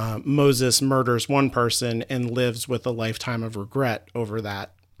 Moses murders one person and lives with a lifetime of regret over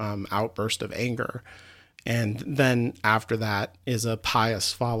that outburst of anger. And then after that is a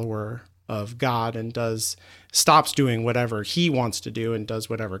pious follower of God and stops doing whatever he wants to do and does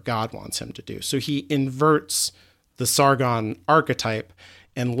whatever God wants him to do. So he inverts the Sargon archetype,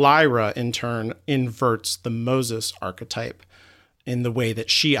 and Lyra in turn inverts the Moses archetype in the way that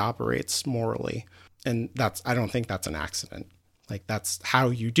she operates morally. And I don't think that's an accident. Like, that's how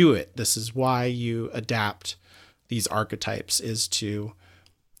you do it. This is why you adapt these archetypes, is to,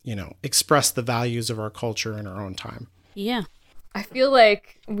 express the values of our culture in our own time. Yeah. I feel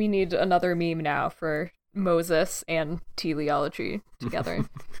like we need another meme now for Moses and teleology together.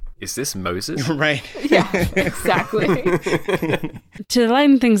 Is this Moses? Right. Yeah, exactly. To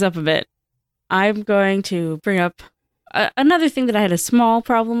lighten things up a bit, I'm going to bring up another thing that I had a small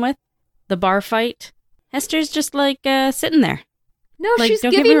problem with, the bar fight. Hester's just sitting there. No, Like, she's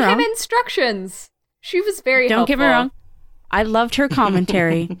don't get giving me him wrong. instructions. She was very Don't helpful. get me wrong. I loved her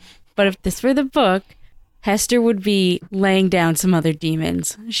commentary, but if this were the book, Hester would be laying down some other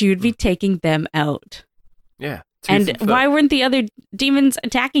demons. She would be taking them out. Yeah. And why weren't the other demons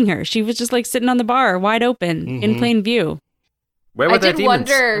attacking her? She was just sitting on the bar, wide open, in plain view. Where were their did demons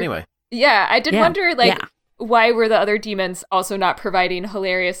wonder- anyway? Yeah, I did wonder, yeah. why were the other demons also not providing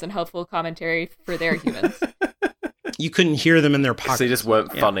hilarious and helpful commentary for their humans? You couldn't hear them in their pockets. They just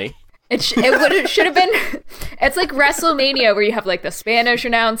weren't funny. It should have been. It's like WrestleMania, where you have the Spanish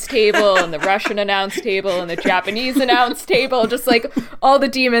announce table and the Russian announce table and the Japanese announce table, just all the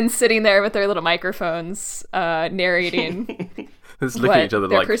demons sitting there with their little microphones, narrating. Just looking at each other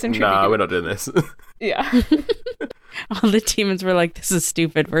like, nah, we're not doing this. Yeah. All the demons were like, "This is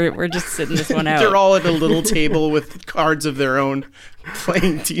stupid. We're just sitting this one out." They're all at a little table with cards of their own,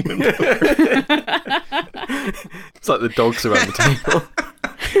 playing demon poker. It's like the dogs around the table.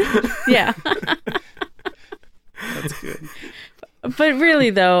 Yeah. That's good. But really,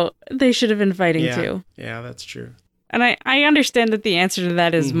 though, they should have been fighting Yeah. too. Yeah, that's true. And I understand that the answer to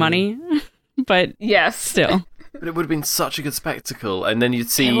that is money, but Yes. still. But it would have been such a good spectacle. And then you'd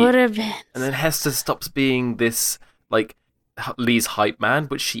see... It would have been. And then Hester stops being this, Lee's hype man,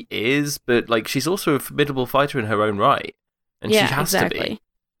 which she is, but, she's also a formidable fighter in her own right. And Yeah, she has exactly. to be.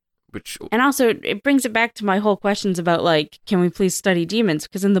 Which... And also, it brings it back to my whole questions about, can we please study demons?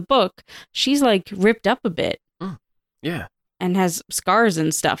 Because in the book, she's, ripped up a bit. Yeah. And has scars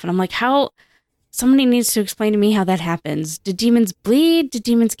and stuff. And I'm like, how... Somebody needs to explain to me how that happens. Did demons bleed? Did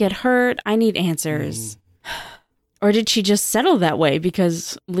demons get hurt? I need answers. Or did she just settle that way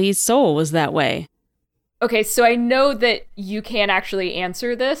because Lee's soul was that way? Okay, so I know that you can't actually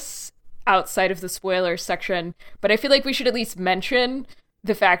answer this outside of the spoilers section, but I feel like we should at least mention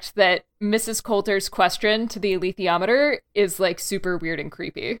the fact that Mrs. Coulter's question to the alethiometer is super weird and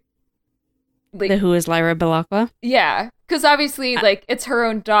creepy. The who is Lyra Belacqua? Yeah, because obviously, it's her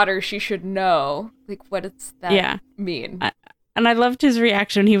own daughter. She should know. What does that mean? And I loved his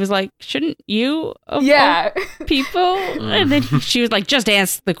reaction. He was like, shouldn't you of all people? And then she was like, just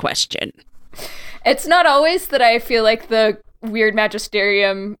ask the question. It's not always that I feel like the weird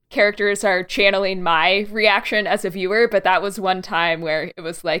magisterium characters are channeling my reaction as a viewer, but that was one time where it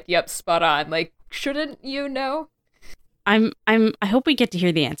was yep, spot on. Shouldn't you know? I hope we get to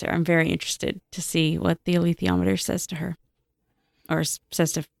hear the answer. I'm very interested to see what the alethiometer says to her. Or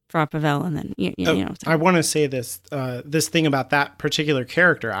says to Frau Pavel, and then, you know. I want to say this thing about that particular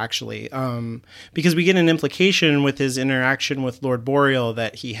character, actually, because we get an implication with his interaction with Lord Boreal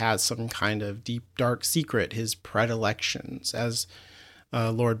that he has some kind of deep, dark secret, his predilections, as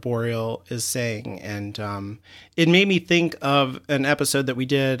Lord Boreal is saying. And it made me think of an episode that we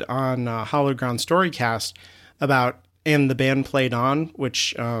did on Hallowed Ground Storycast about And the Band Played On,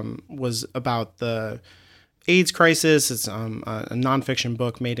 which was about the AIDS crisis. It's a nonfiction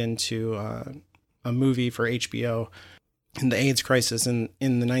book made into a movie for HBO, and the AIDS crisis in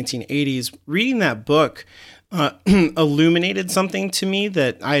the 1980s. Reading that book illuminated something to me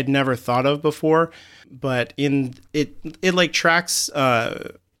that I had never thought of before, but it tracks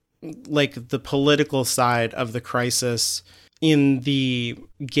the political side of the crisis in the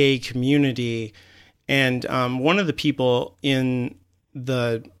gay community. And one of the people in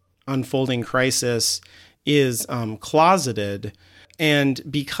the unfolding crisis is closeted, and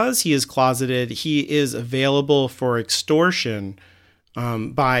because he is closeted, he is available for extortion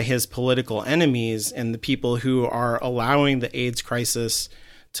by his political enemies and the people who are allowing the AIDS crisis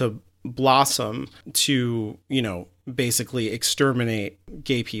to blossom to, basically exterminate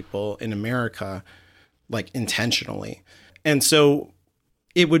gay people in America, like intentionally. And so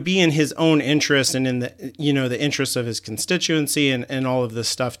it would be in his own interest and in the, the interest of his constituency and all of this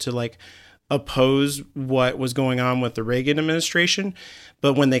stuff to like oppose what was going on with the Reagan administration.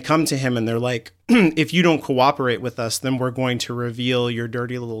 But when they come to him and they're like, if you don't cooperate with us, then we're going to reveal your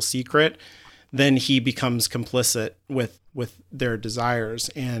dirty little secret, then he becomes complicit with their desires.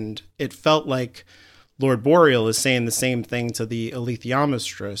 And it felt like Lord Boreal is saying the same thing to the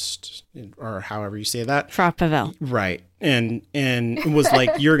Alethiomestrist, or however you say that. Fra Pavel. Right. And it was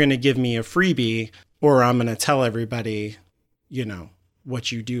like, you're going to give me a freebie or I'm going to tell everybody,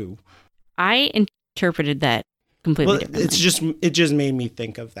 what you do. I interpreted that completely differently. It just made me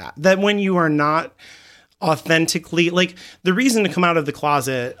think of that when you are not authentically, like, the reason to come out of the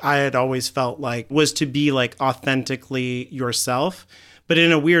closet, I had always felt like, was to be like authentically yourself. But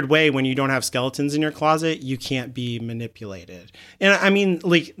in a weird way, when you don't have skeletons in your closet, you can't be manipulated. And I mean,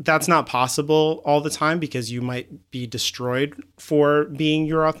 like, that's not possible all the time because you might be destroyed for being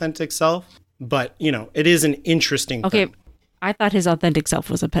your authentic self. But, it is an interesting thing. I thought his authentic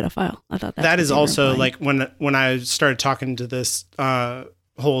self was a pedophile. I thought that is also like when I started talking to this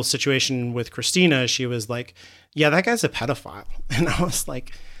whole situation with Christina, she was like, yeah, that guy's a pedophile. And I was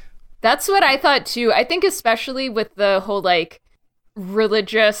like, that's what I thought too. I think especially with the whole like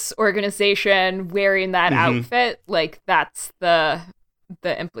religious organization wearing that outfit, like that's the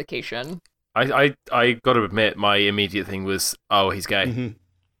implication. I got to admit, my immediate thing was, oh, he's gay. Mm-hmm.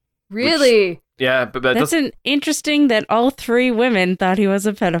 Really? Yeah, but that's an interesting that all three women thought he was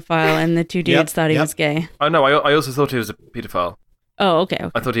a pedophile and the two dudes thought he was gay. Oh no, I also thought he was a pedophile. Oh, okay.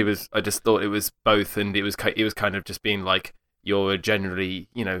 I thought he was. I just thought it was both, and it was kind of just being like, you're generally,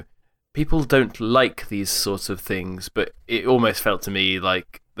 people don't like these sorts of things, but it almost felt to me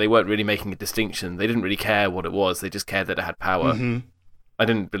like they weren't really making a distinction. They didn't really care what it was. They just cared that it had power. Mm-hmm. I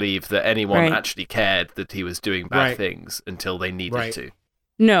didn't believe that anyone actually cared that he was doing bad things until they needed to.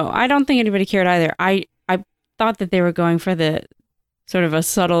 No, I don't think anybody cared either. I thought that they were going for the sort of a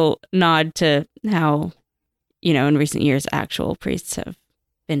subtle nod to how, in recent years, actual priests have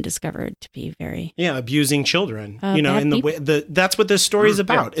been discovered to be very abusing children. In the way that's what this story is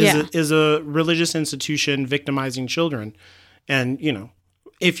about. Is a religious institution victimizing children, and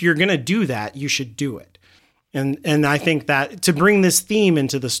if you're gonna do that, you should do it. And I think that to bring this theme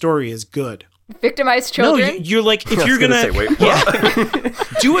into the story is good. Victimize children? No, you're like, if you're going to... Wait,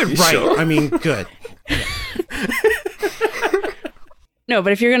 do it right. Sure? I mean, good. No,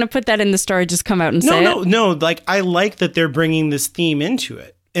 but if you're going to put that in the story, just come out and say it. No. Like, I like that they're bringing this theme into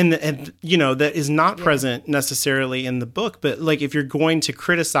it. And that is not present necessarily in the book. But, like, if you're going to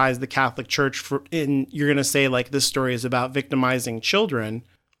criticize the Catholic Church you're going to say, like, this story is about victimizing children,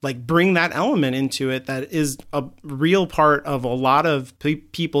 like, bring that element into it that is a real part of a lot of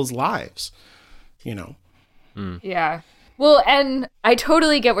people's lives. Yeah. Well, and I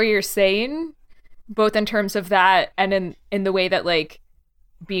totally get what you're saying, both in terms of that and in the way that, like,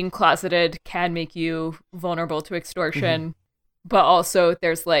 being closeted can make you vulnerable to extortion, but also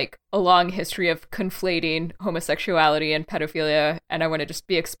there's, like, a long history of conflating homosexuality and pedophilia, and I want to just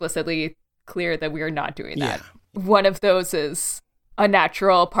be explicitly clear that we are not doing that. One of those is a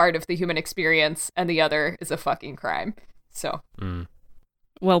natural part of the human experience, and the other is a fucking crime. So.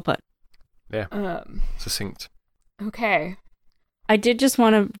 Well put. Yeah. Succinct. Okay. I did just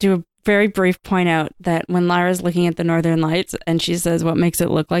want to do a very brief point out that when Lyra's looking at the Northern Lights and she says, what makes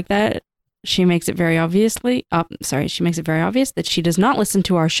it look like that? She makes it very obvious that she does not listen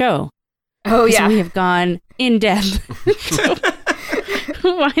to our show. Oh, yeah. So we have gone in depth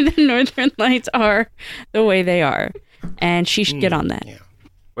why the Northern Lights are the way they are. And she should get on that. Yeah.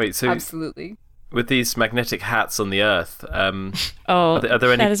 Wait, so... Absolutely. With these magnetic hats on the Earth, are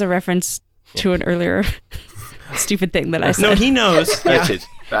there any... That is a reference to an earlier stupid thing that I said. No, he knows. Noted.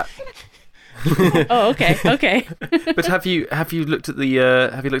 Oh, okay. But have you looked at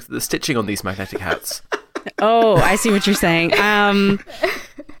the stitching on these magnetic hats? Oh, I see what you're saying.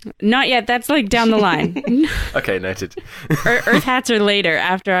 Not yet. That's like down the line. Okay, noted. Earth hats are later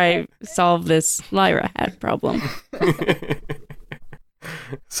after I solve this Lyra hat problem.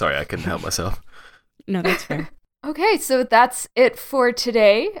 Sorry, I couldn't help myself. No, that's fair. Okay, so that's it for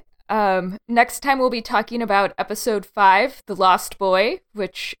today. Next time we'll be talking about episode 5, The Lost Boy,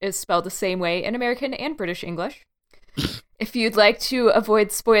 which is spelled the same way in American and British English. If you'd like to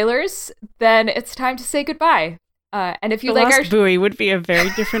avoid spoilers, then it's time to say goodbye. And if you The like Lost Buoy would be a very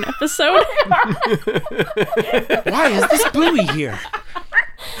different episode. Why is this buoy here?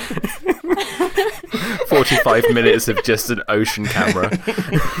 45 minutes of just an ocean camera.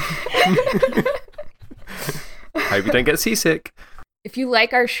 Hope you don't get seasick. If you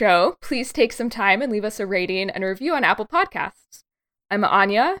like our show, please take some time and leave us a rating and a review on Apple Podcasts. I'm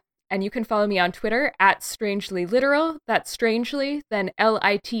Anya, and you can follow me on Twitter at StrangelyLiteral. That's strangely, then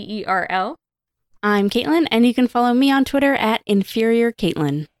LITERL. I'm Caitlin, and you can follow me on Twitter at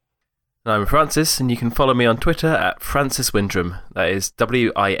InferiorCaitlin. And I'm Francis, and you can follow me on Twitter at Francis Windram. That is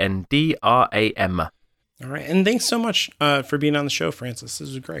WINDRAM. All right, and thanks so much for being on the show, Francis. This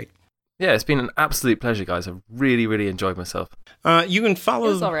was great. Yeah, it's been an absolute pleasure, guys. I've really, really enjoyed myself. You can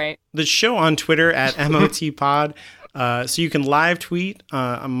follow the show on Twitter at MOTPod. So you can live tweet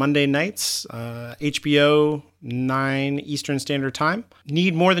on Monday nights, HBO 9 Eastern Standard Time.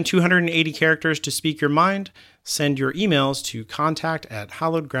 Need more than 280 characters to speak your mind? Send your emails to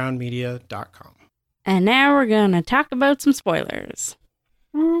contact@hallowedgroundmedia.com. And now we're going to talk about some spoilers.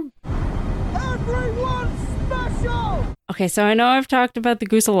 Everyone's special! Okay, so I know I've talked about the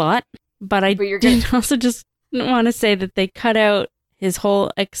goose a lot, but I did also just want to say that they cut out his whole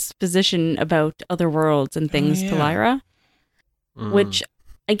exposition about other worlds and things to Lyra, which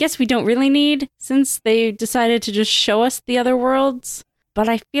I guess we don't really need since they decided to just show us the other worlds. But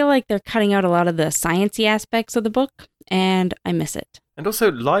I feel like they're cutting out a lot of the sciencey aspects of the book, and I miss it. And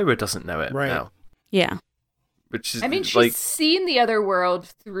also, Lyra doesn't know it now. Yeah. Which is, I mean, she's seen the other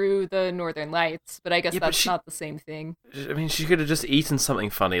world through the Northern Lights, but I guess that's not the same thing. I mean, she could have just eaten something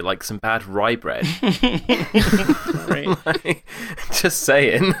funny, like some bad rye bread. Like, just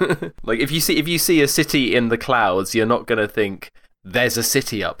saying. Like, if you see a city in the clouds, you're not gonna think there's a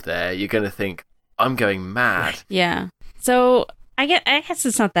city up there. You're gonna think I'm going mad. Yeah. So I guess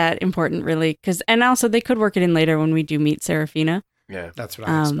it's not that important, really, and also they could work it in later when we do meet Serafina. Yeah, that's what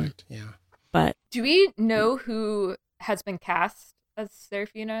I expect. Yeah. But do we know who has been cast as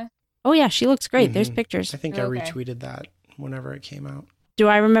Serafina? Oh yeah, she looks great. There's pictures. I think I retweeted that whenever it came out. Do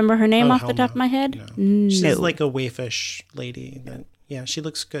I remember her name off the top of my head? No. She's like a waifish lady. She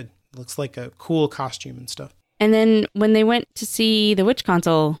looks good. Looks like a cool costume and stuff. And then when they went to see the Witch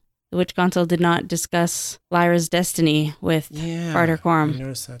Council did not discuss Lyra's destiny with Barter Quorum. I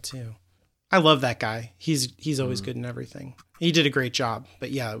noticed that too. I love that guy. He's always good in everything. He did a great job,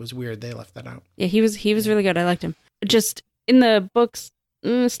 but yeah, it was weird they left that out. Yeah, he was really good. I liked him. Just in the books,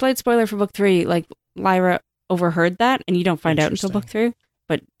 slight spoiler for book 3, like Lyra overheard that, and you don't find out until book 3.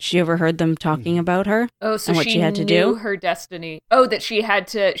 But she overheard them talking about her. Oh, so and what she had to knew do. Her destiny. Oh, that she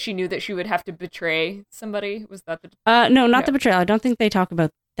knew that she would have to betray somebody. Was that the? No, not the betrayal. I don't think they talk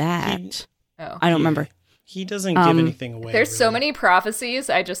about that. I don't remember. He doesn't give anything away. There's so many prophecies.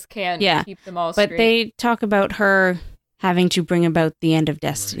 I just can't keep them all straight. But they talk about her having to bring about the end of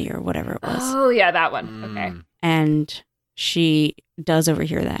destiny or whatever it was. Oh, yeah, that one. Okay. And she does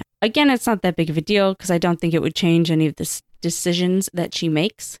overhear that. Again, it's not that big of a deal because I don't think it would change any of the decisions that she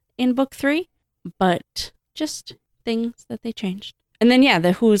makes in book 3, but just things that they changed. And then,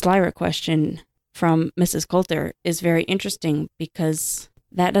 the who is Lyra question from Mrs. Coulter is very interesting because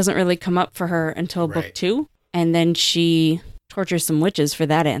that doesn't really come up for her until book 2. And then she tortures some witches for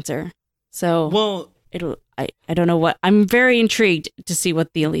that answer. So, I don't know what. I'm very intrigued to see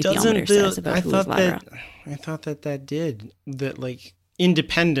what the Alethiometer says about who is Lyra. I thought that did. That, like,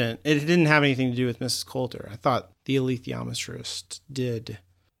 independent. It didn't have anything to do with Mrs. Coulter. I thought the Alethiometrist did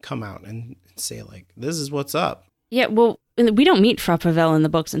come out and say, like, this is what's up. Yeah, well, we don't meet Frau Pavel in the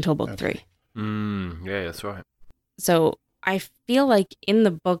books until book 3. Yeah, that's right. So I feel like in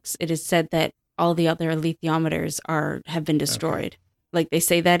the books it is said that all the other alethiometers have been destroyed. Like they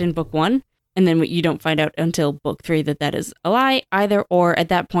say that in book 1, and then you don't find out until book 3 that is a lie either, or at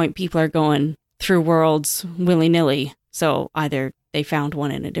that point people are going through worlds willy-nilly. So either they found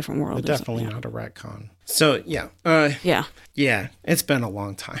one in a different world. But definitely not a retcon. So yeah. Yeah, it's been a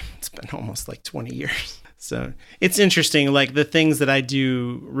long time. It's been almost like 20 years. So it's interesting, like the things that I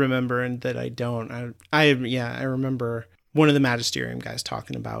do remember and that I don't. I remember one of the Magisterium guys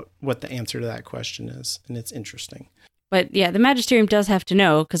talking about what the answer to that question is, and it's interesting. But yeah, the Magisterium does have to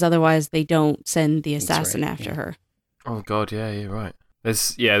know, because otherwise they don't send the assassin after her. Oh God, yeah, you're right.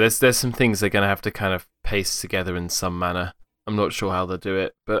 There's some things they're gonna have to kind of paste together in some manner. I'm not sure how they'll do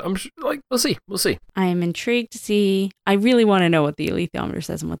it, but I'm we'll see. I am intrigued to see. I really want to know what the Alethiometer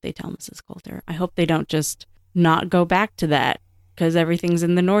says and what they tell Mrs. Coulter. I hope they don't just not go back to that, because everything's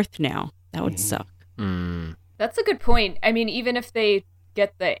in the north now. That would suck. That's a good point. I mean, even if they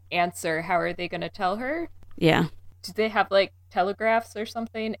get the answer, how are they going to tell her? Yeah. Do they have like telegraphs or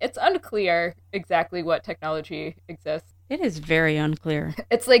something. It's unclear exactly what technology exists. It is very unclear.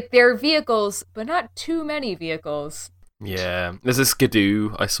 It's like there are vehicles, but not too many vehicles. Yeah. There's a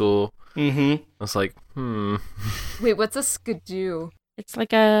skidoo I saw. Mm-hmm. I was like, Wait, what's a skidoo? It's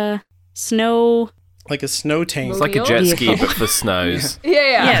like a snow... Like a snow tank. It's like a jet ski, but for snows.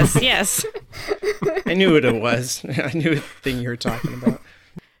 Yeah. Yes. I knew what it was. I knew the thing you were talking about.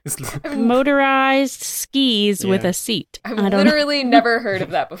 Motorized skis with a seat. I've I don't literally never heard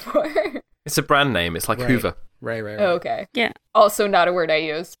of that before. It's a brand name. It's like Right. Hoover. Right. Oh, okay. Yeah. Also not a word I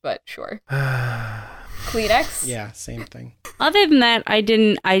use, but sure. Kleenex? Yeah, same thing. Other than that, I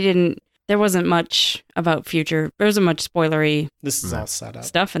didn't, there wasn't much about future. There wasn't much spoilery This is all set up.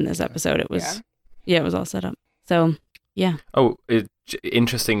 stuff in this episode. It was, it was all set up. So, yeah. Oh,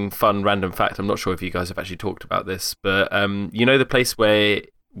 interesting, fun, random fact. I'm not sure if you guys have actually talked about this, but you know the place where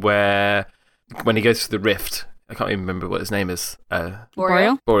when he goes through the rift, I can't even remember what his name is.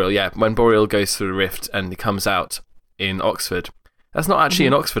 Boreal? Boreal, yeah. When Boreal goes through the rift and he comes out in Oxford, that's not actually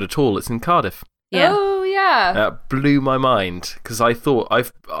in Oxford at all. It's in Cardiff. Yeah. Oh, yeah. That blew my mind because I thought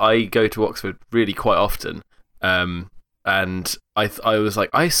I go to Oxford really quite often, and I was like,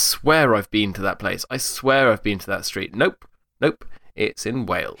 I swear I've been to that place. I swear I've been to that street. Nope, it's in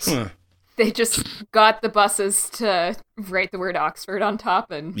Wales. They just got the buses to write the word Oxford on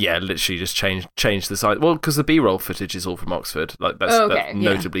top and... Yeah, literally just change the site. Well, because the B-roll footage is all from Oxford. Like that's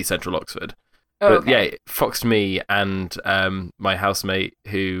notably central Oxford. But yeah, it foxed me and my housemate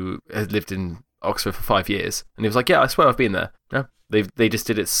who has lived in Oxford for 5 years, and he was like, "Yeah, I swear I've been there." No, they just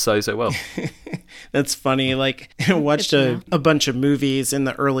did it so well. That's funny. Like, I watched a bunch of movies in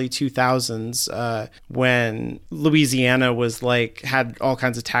the early 2000s when Louisiana was like had all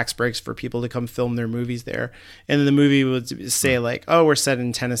kinds of tax breaks for people to come film their movies there, and then the movie would say like, "Oh, we're set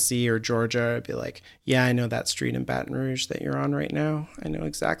in Tennessee or Georgia." I'd be like, "Yeah, I know that street in Baton Rouge that you're on right now. I know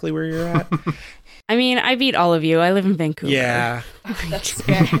exactly where you're at." I mean, I beat all of you. I live in Vancouver. Yeah. That's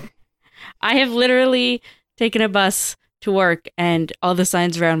fair. I have literally taken a bus to work, and all the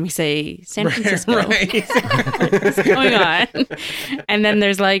signs around me say San Francisco. Right. What's going on? And then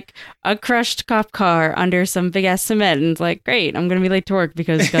there's like a crushed cop car under some big ass cement, and it's like, great, I'm gonna be late to work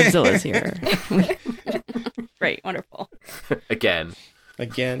because Godzilla's here. Great, wonderful. Again,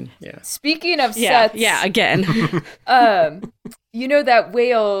 yeah. Speaking of Yeah, sets... yeah, again. You know that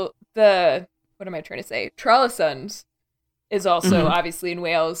whale, what am I trying to say? Trollesund is also obviously in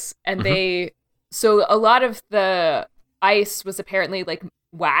Wales, and so a lot of the ice was apparently like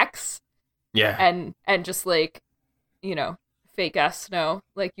wax, and just like, you know, fake ass snow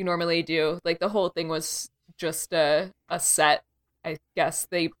like you normally do. Like the whole thing was just a set. I guess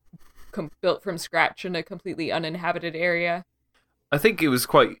they built from scratch in a completely uninhabited area. I think it was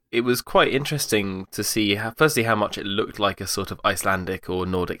quite interesting to see how much it looked like a sort of Icelandic or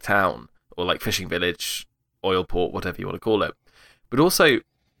Nordic town, or like fishing village, oil port, whatever you want to call it. But also,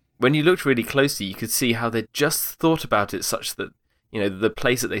 when you looked really closely, you could see how they just thought about it such that, you know, the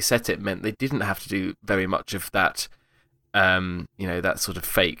place that they set it meant they didn't have to do very much of that, you know, that sort of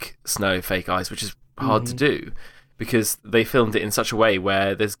fake snow, fake ice, which is hard to do, because they filmed it in such a way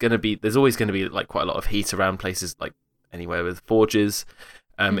where there's always going to be like quite a lot of heat around places, like anywhere with forges.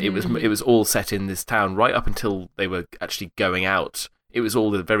 It was all set in this town right up until they were actually going out. It was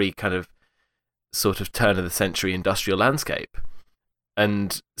all the very kind of sort of turn of the century industrial landscape.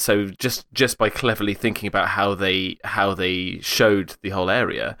 And so just by cleverly thinking about how they showed the whole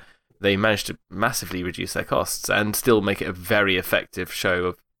area, they managed to massively reduce their costs and still make it a very effective show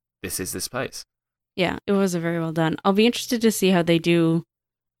of this is this place. Yeah, it was very well done. I'll be interested to see how they do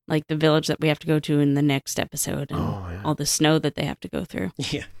like the village that we have to go to in the next episode, and all the snow that they have to go through.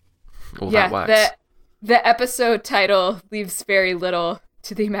 Yeah. That wax. The episode title leaves very little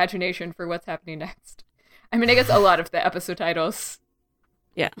to the imagination for what's happening next. I mean, I guess a lot of the episode titles.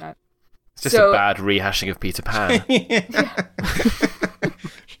 Yeah. It's just a bad rehashing of Peter Pan.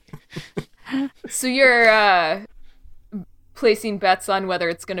 So you're placing bets on whether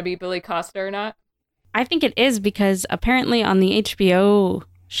it's going to be Billy Costa or not? I think it is, because apparently on the HBO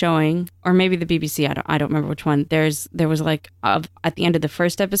showing, or maybe the BBC, I don't remember which one, there was like at the end of the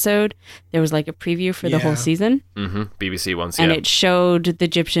first episode, there was like a preview for the whole season. BBC ones, and it showed the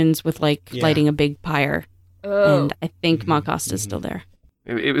Egyptians with like lighting a big pyre. And I think Mark Costa's still there.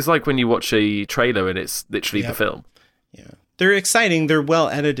 It was like when you watch a trailer and it's literally the film. Yeah. They're exciting, they're well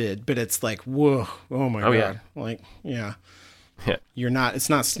edited, but it's like, whoa, oh my God. Yeah. Like, yeah. It's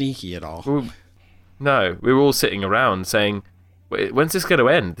not sneaky at all. No, we were all sitting around saying, when's this going to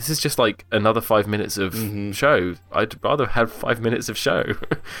end? This is just like another 5 minutes of show. I'd rather have 5 minutes of show.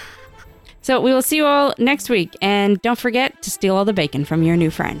 So we will see you all next week. And don't forget to steal all the bacon from your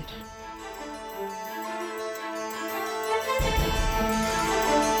new friend.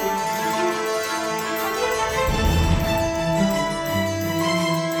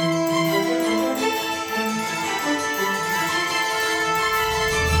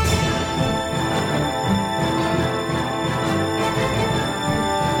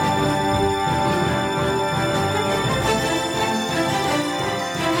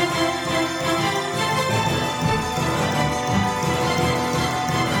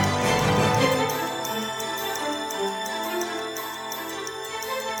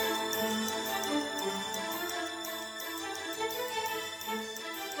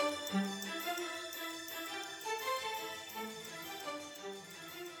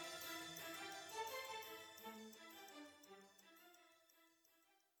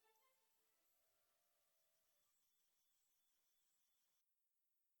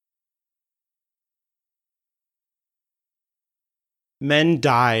 Men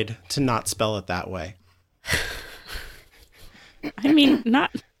died to not spell it that way. I mean,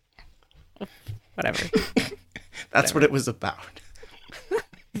 not... Whatever. That's what it was about.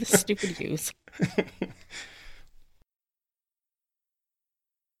 The stupid use.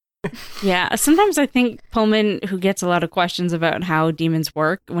 Yeah, sometimes I think Pullman, who gets a lot of questions about how demons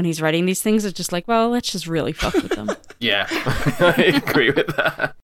work when he's writing these things, is just like, well, let's just really fuck with them. Yeah, I agree with that.